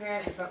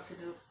Instagram, and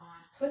broke2dope on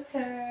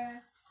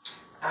Twitter.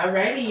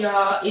 Alrighty,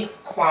 y'all. It's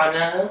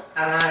Quana.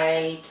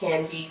 I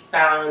can be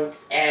found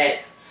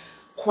at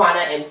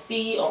Quana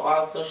MC on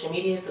all social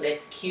media, so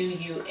that's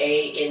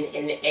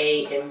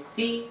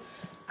QUANNAMC.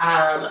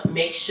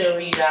 Make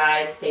sure you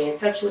guys stay in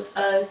touch with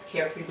us.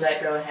 Carefree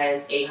Black Girl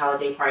has a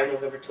holiday party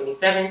November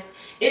 27th.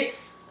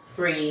 It's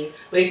free,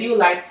 but if you would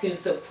like to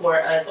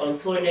support us on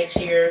tour next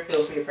year,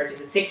 feel free to purchase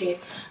a ticket.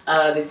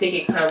 The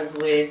ticket comes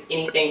with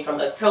anything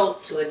from a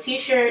tote to a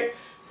t-shirt,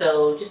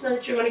 so just know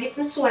that you're going to get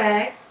some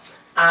swag.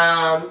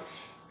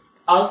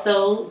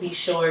 Also, be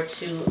sure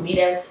to meet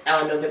us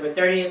on November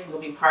 30th. We'll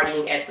be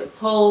partying at the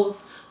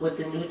Pose with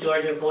the New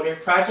Georgia Voter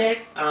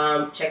Project.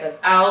 Check us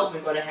out.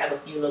 We're going to have a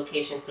few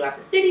locations throughout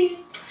the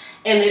city.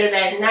 And later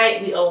that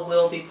night, we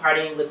will be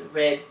partying with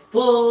Red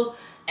Bull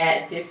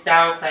at this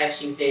Sound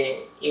Clash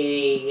event.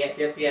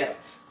 Yep.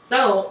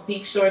 So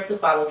be sure to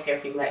follow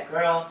Carefree Black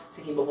Girl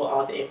to keep up with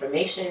all the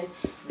information.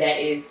 That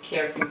is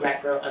Carefree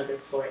Black Girl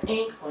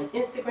 _Inc. on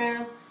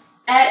Instagram,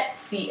 at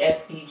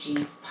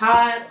CFBG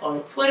Pod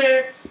on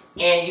Twitter,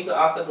 and you can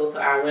also go to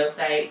our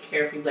website,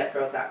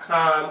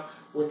 carefreeblackgirl.com,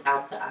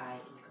 without the I.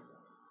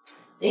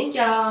 Thank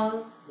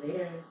y'all.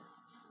 Later.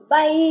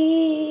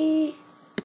 Bye.